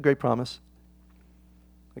 Isn't that a great promise?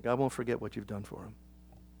 That God won't forget what you've done for him.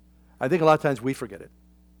 I think a lot of times we forget it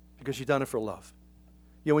because you've done it for love.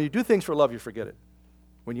 When you do things for love, you forget it.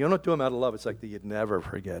 When you don't do them out of love, it's like you'd never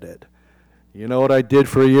forget it. You know what I did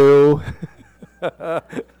for you?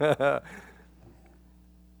 But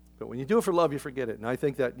when you do it for love, you forget it. And I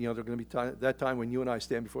think that there's going to be that time when you and I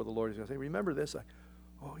stand before the Lord. He's going to say, remember this?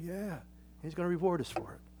 Oh, yeah. He's going to reward us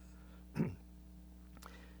for it.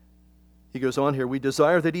 He goes on here, we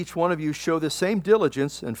desire that each one of you show the same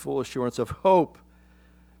diligence and full assurance of hope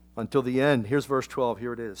until the end. Here's verse 12.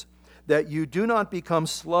 Here it is. That you do not become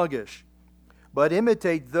sluggish, but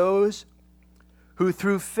imitate those who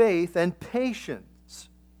through faith and patience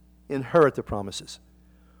inherit the promises.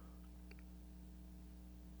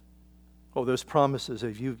 Oh, those promises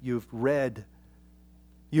you've read,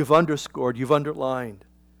 you've underscored, you've underlined.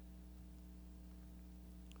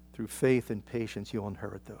 Through faith and patience, you'll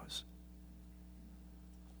inherit those.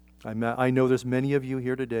 I know there's many of you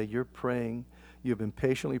here today, you're praying, you've been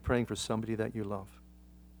patiently praying for somebody that you love.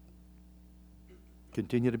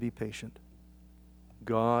 Continue to be patient.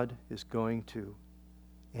 God is going to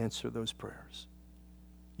answer those prayers.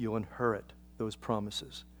 You'll inherit those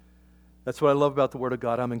promises. That's what I love about the Word of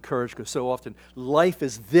God. I'm encouraged because so often life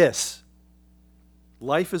is this.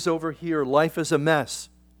 Life is over here. Life is a mess.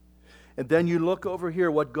 And then you look over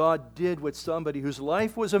here what God did with somebody whose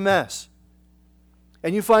life was a mess.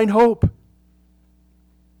 And you find hope.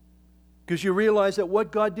 Because you realize that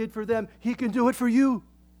what God did for them, He can do it for you.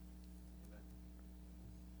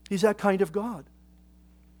 He's that kind of God.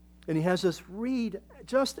 And He has us read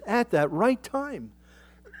just at that right time.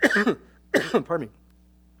 Pardon me.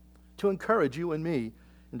 To encourage you and me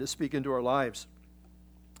and to speak into our lives.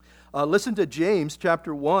 Listen to James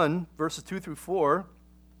chapter 1, verses 2 through 4.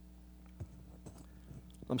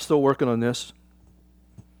 I'm still working on this.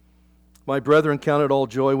 My brethren, count it all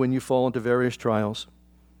joy when you fall into various trials,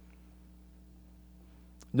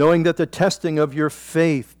 knowing that the testing of your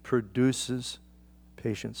faith produces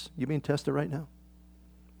patience. You being tested right now?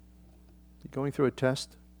 You going through a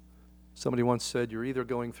test? Somebody once said, you're either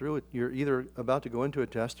going through it, you're either about to go into a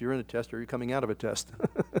test, you're in a test, or you're coming out of a test.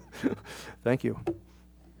 Thank you.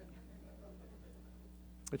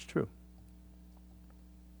 It's true.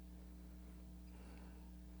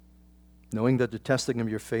 Knowing that the testing of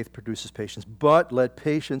your faith produces patience, but let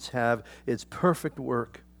patience have its perfect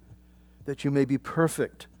work, that you may be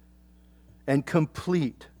perfect and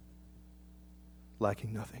complete,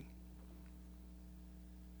 lacking nothing.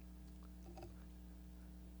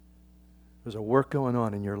 There's a work going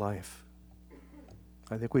on in your life.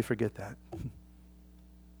 I think we forget that.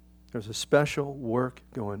 There's a special work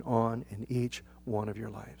going on in each one of your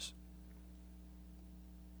lives.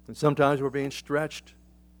 And sometimes we're being stretched.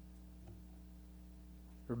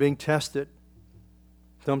 We're being tested.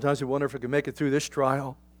 Sometimes we wonder if we can make it through this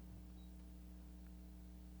trial.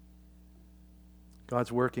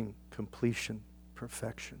 God's working completion,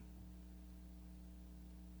 perfection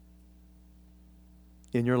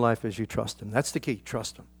in your life as you trust Him. That's the key.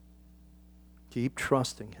 Trust Him. Keep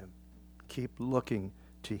trusting Him. Keep looking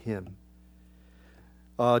to Him.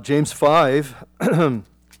 James 5,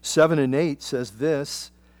 7 and 8 says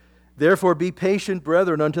this, "Therefore be patient,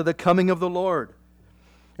 brethren, unto the coming of the Lord.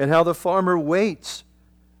 And how the farmer waits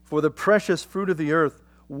for the precious fruit of the earth,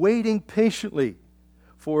 waiting patiently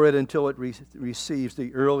for it until it receives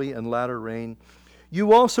the early and latter rain.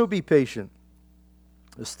 You also be patient.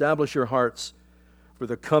 Establish your hearts, for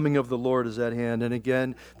the coming of the Lord is at hand." And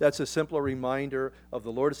again, that's a simple reminder of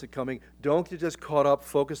the Lord is coming. Don't get just caught up,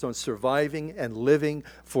 focused on surviving and living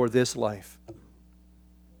for this life.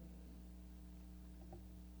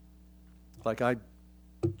 Like I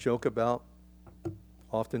joke about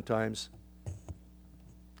oftentimes,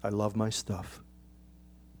 I love my stuff.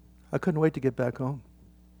 I couldn't wait to get back home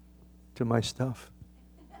to my stuff.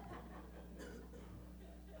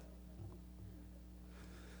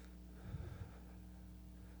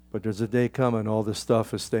 But there's a day coming, all this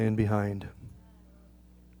stuff is staying behind.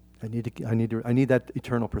 I need that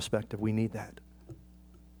eternal perspective. We need that.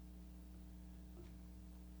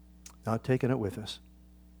 Not taking it with us.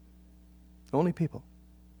 Only people.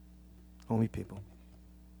 Only people.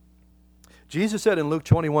 Jesus said in Luke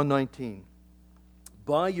 21:19,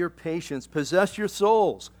 "By your patience possess your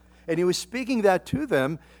souls." And He was speaking that to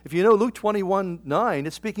them. If you know Luke 21:9,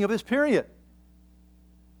 it's speaking of this period.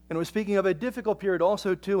 And it was speaking of a difficult period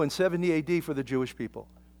also too in 70 AD for the Jewish people.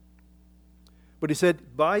 But He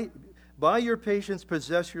said, by your patience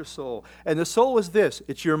possess your soul. And the soul is this.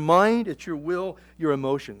 It's your mind, it's your will, your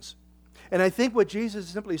emotions. And I think what Jesus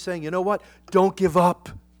is simply saying, you know what? Don't give up.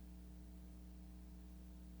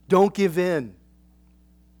 Don't give in.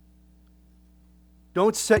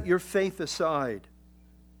 Don't set your faith aside.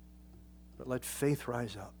 But let faith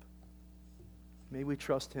rise up. May we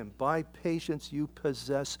trust Him. By patience you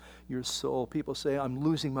possess your soul. People say, I'm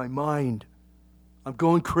losing my mind. I'm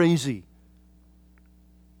going crazy.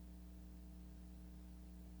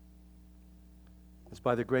 It's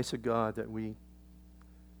by the grace of God that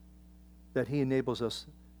He enables us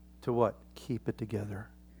to what? Keep it together.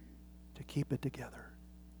 To keep it together.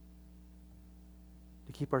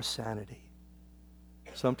 To keep our sanity.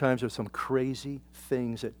 Sometimes there's some crazy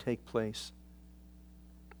things that take place.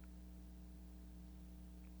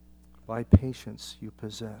 By patience you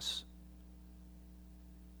possess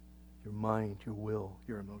your mind, your will,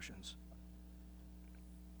 your emotions.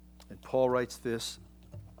 And Paul writes this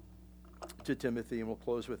to Timothy, and we'll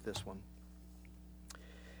close with this one.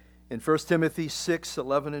 In 1 Timothy 6,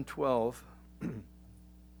 11 and 12,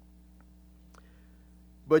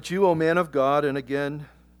 "But you, O man of God," and again,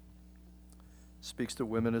 speaks to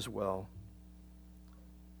women as well.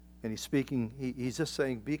 And he's just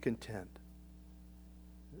saying, be content.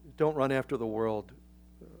 Don't run after the world.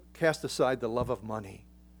 Cast aside the love of money.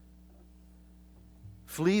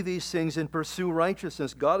 Flee these things and pursue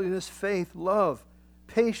righteousness, godliness, faith, love,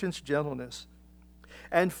 patience, gentleness.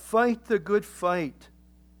 And fight the good fight.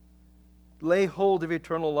 Lay hold of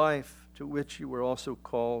eternal life, to which you were also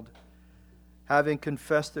called, having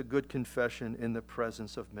confessed a good confession in the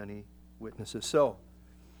presence of many witnesses. So,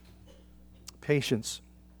 patience.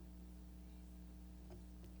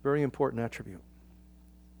 Very important attribute.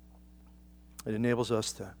 It enables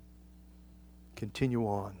us to continue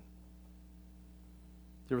on. Do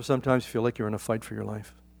you ever sometimes feel like you're in a fight for your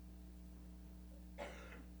life?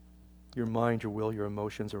 Your mind, your will, your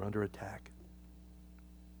emotions are under attack.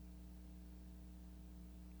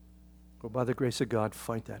 Well, by the grace of God,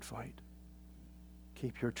 fight that fight.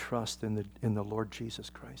 Keep your trust in the Lord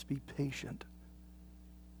Jesus Christ. Be patient.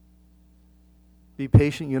 Be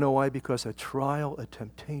patient, you know why? Because a trial, a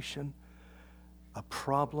temptation, a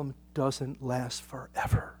problem doesn't last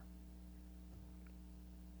forever.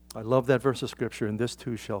 I love that verse of Scripture, and this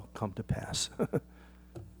too shall come to pass.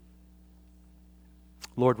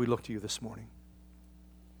 Lord, we look to you this morning.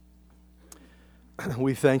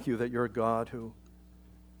 We thank you that you're a God who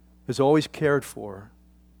has always cared for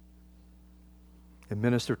and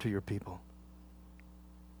ministered to your people.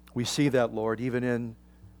 We see that, Lord, even in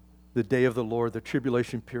the day of the Lord, the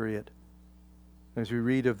tribulation period, as we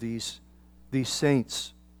read of these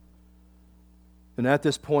saints. And at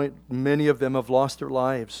this point, many of them have lost their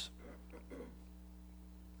lives.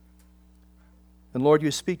 And Lord,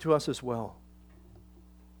 you speak to us as well.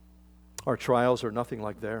 Our trials are nothing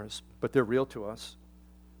like theirs, but they're real to us.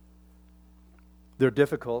 They're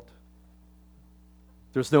difficult.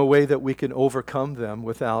 There's no way that we can overcome them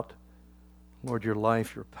without, Lord, your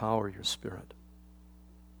life, your power, your Spirit.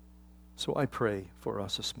 So I pray for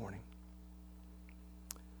us this morning.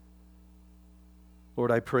 Lord,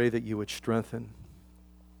 I pray that you would strengthen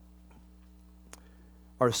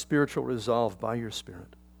our spiritual resolve by your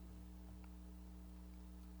Spirit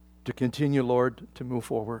to continue, Lord, to move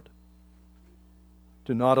forward,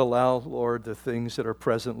 to not allow, Lord, the things that are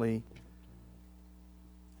presently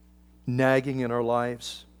nagging in our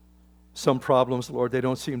lives. Some problems, Lord, they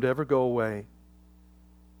don't seem to ever go away.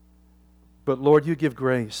 But Lord, you give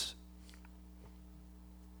grace.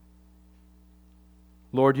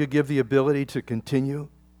 Lord, you give the ability to continue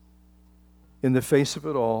in the face of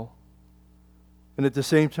it all. And at the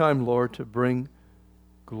same time, Lord, to bring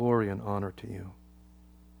glory and honor to you.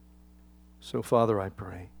 So, Father, I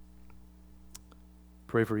pray.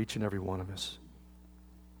 Pray for each and every one of us.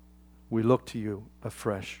 We look to you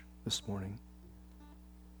afresh this morning.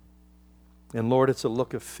 And Lord, it's a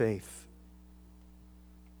look of faith.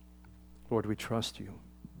 Lord, we trust you.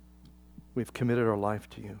 We've committed our life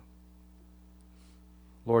to you.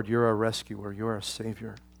 Lord, you're our rescuer. You're our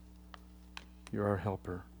Savior. You're our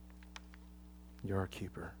helper. You're our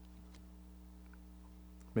keeper.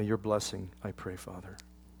 May your blessing, I pray, Father,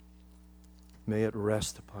 may it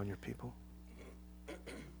rest upon your people.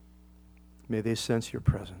 May they sense your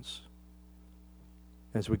presence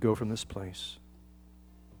as we go from this place,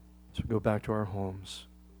 as we go back to our homes,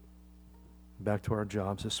 back to our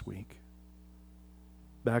jobs this week,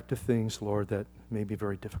 back to things, Lord, that may be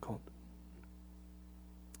very difficult.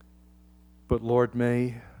 But Lord,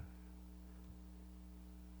 may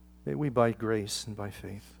we by grace and by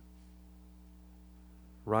faith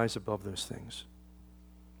rise above those things.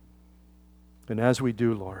 And as we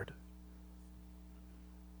do, Lord,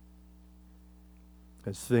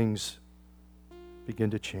 as things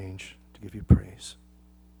begin to change, to give you praise,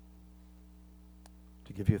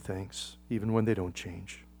 to give you thanks, even when they don't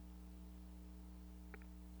change,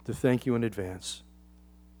 to thank you in advance.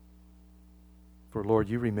 For Lord,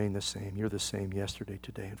 you remain the same. You're the same yesterday,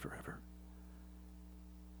 today, and forever.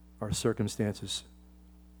 Our circumstances,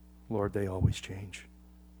 Lord, they always change.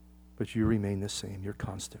 But you remain the same. You're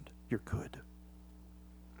constant. You're good.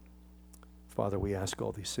 Father, we ask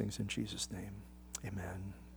all these things in Jesus' name. Amen.